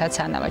ბატონი შოთა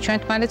ცანავა. ჩვენ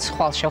თმანეთს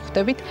ხვალ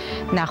შევხვდებით.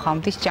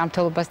 ნახვამდის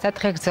ჯანმრთელობას და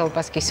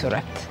დღეგრძელობას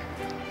გისურვებთ.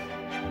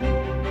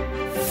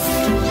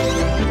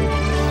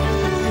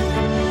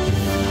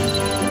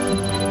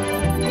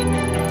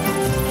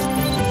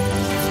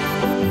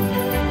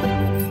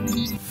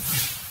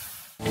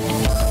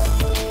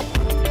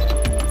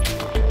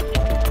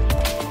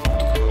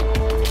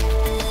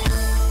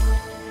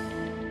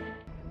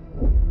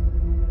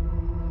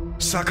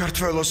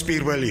 საქართველოს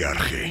პირველი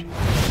არხი.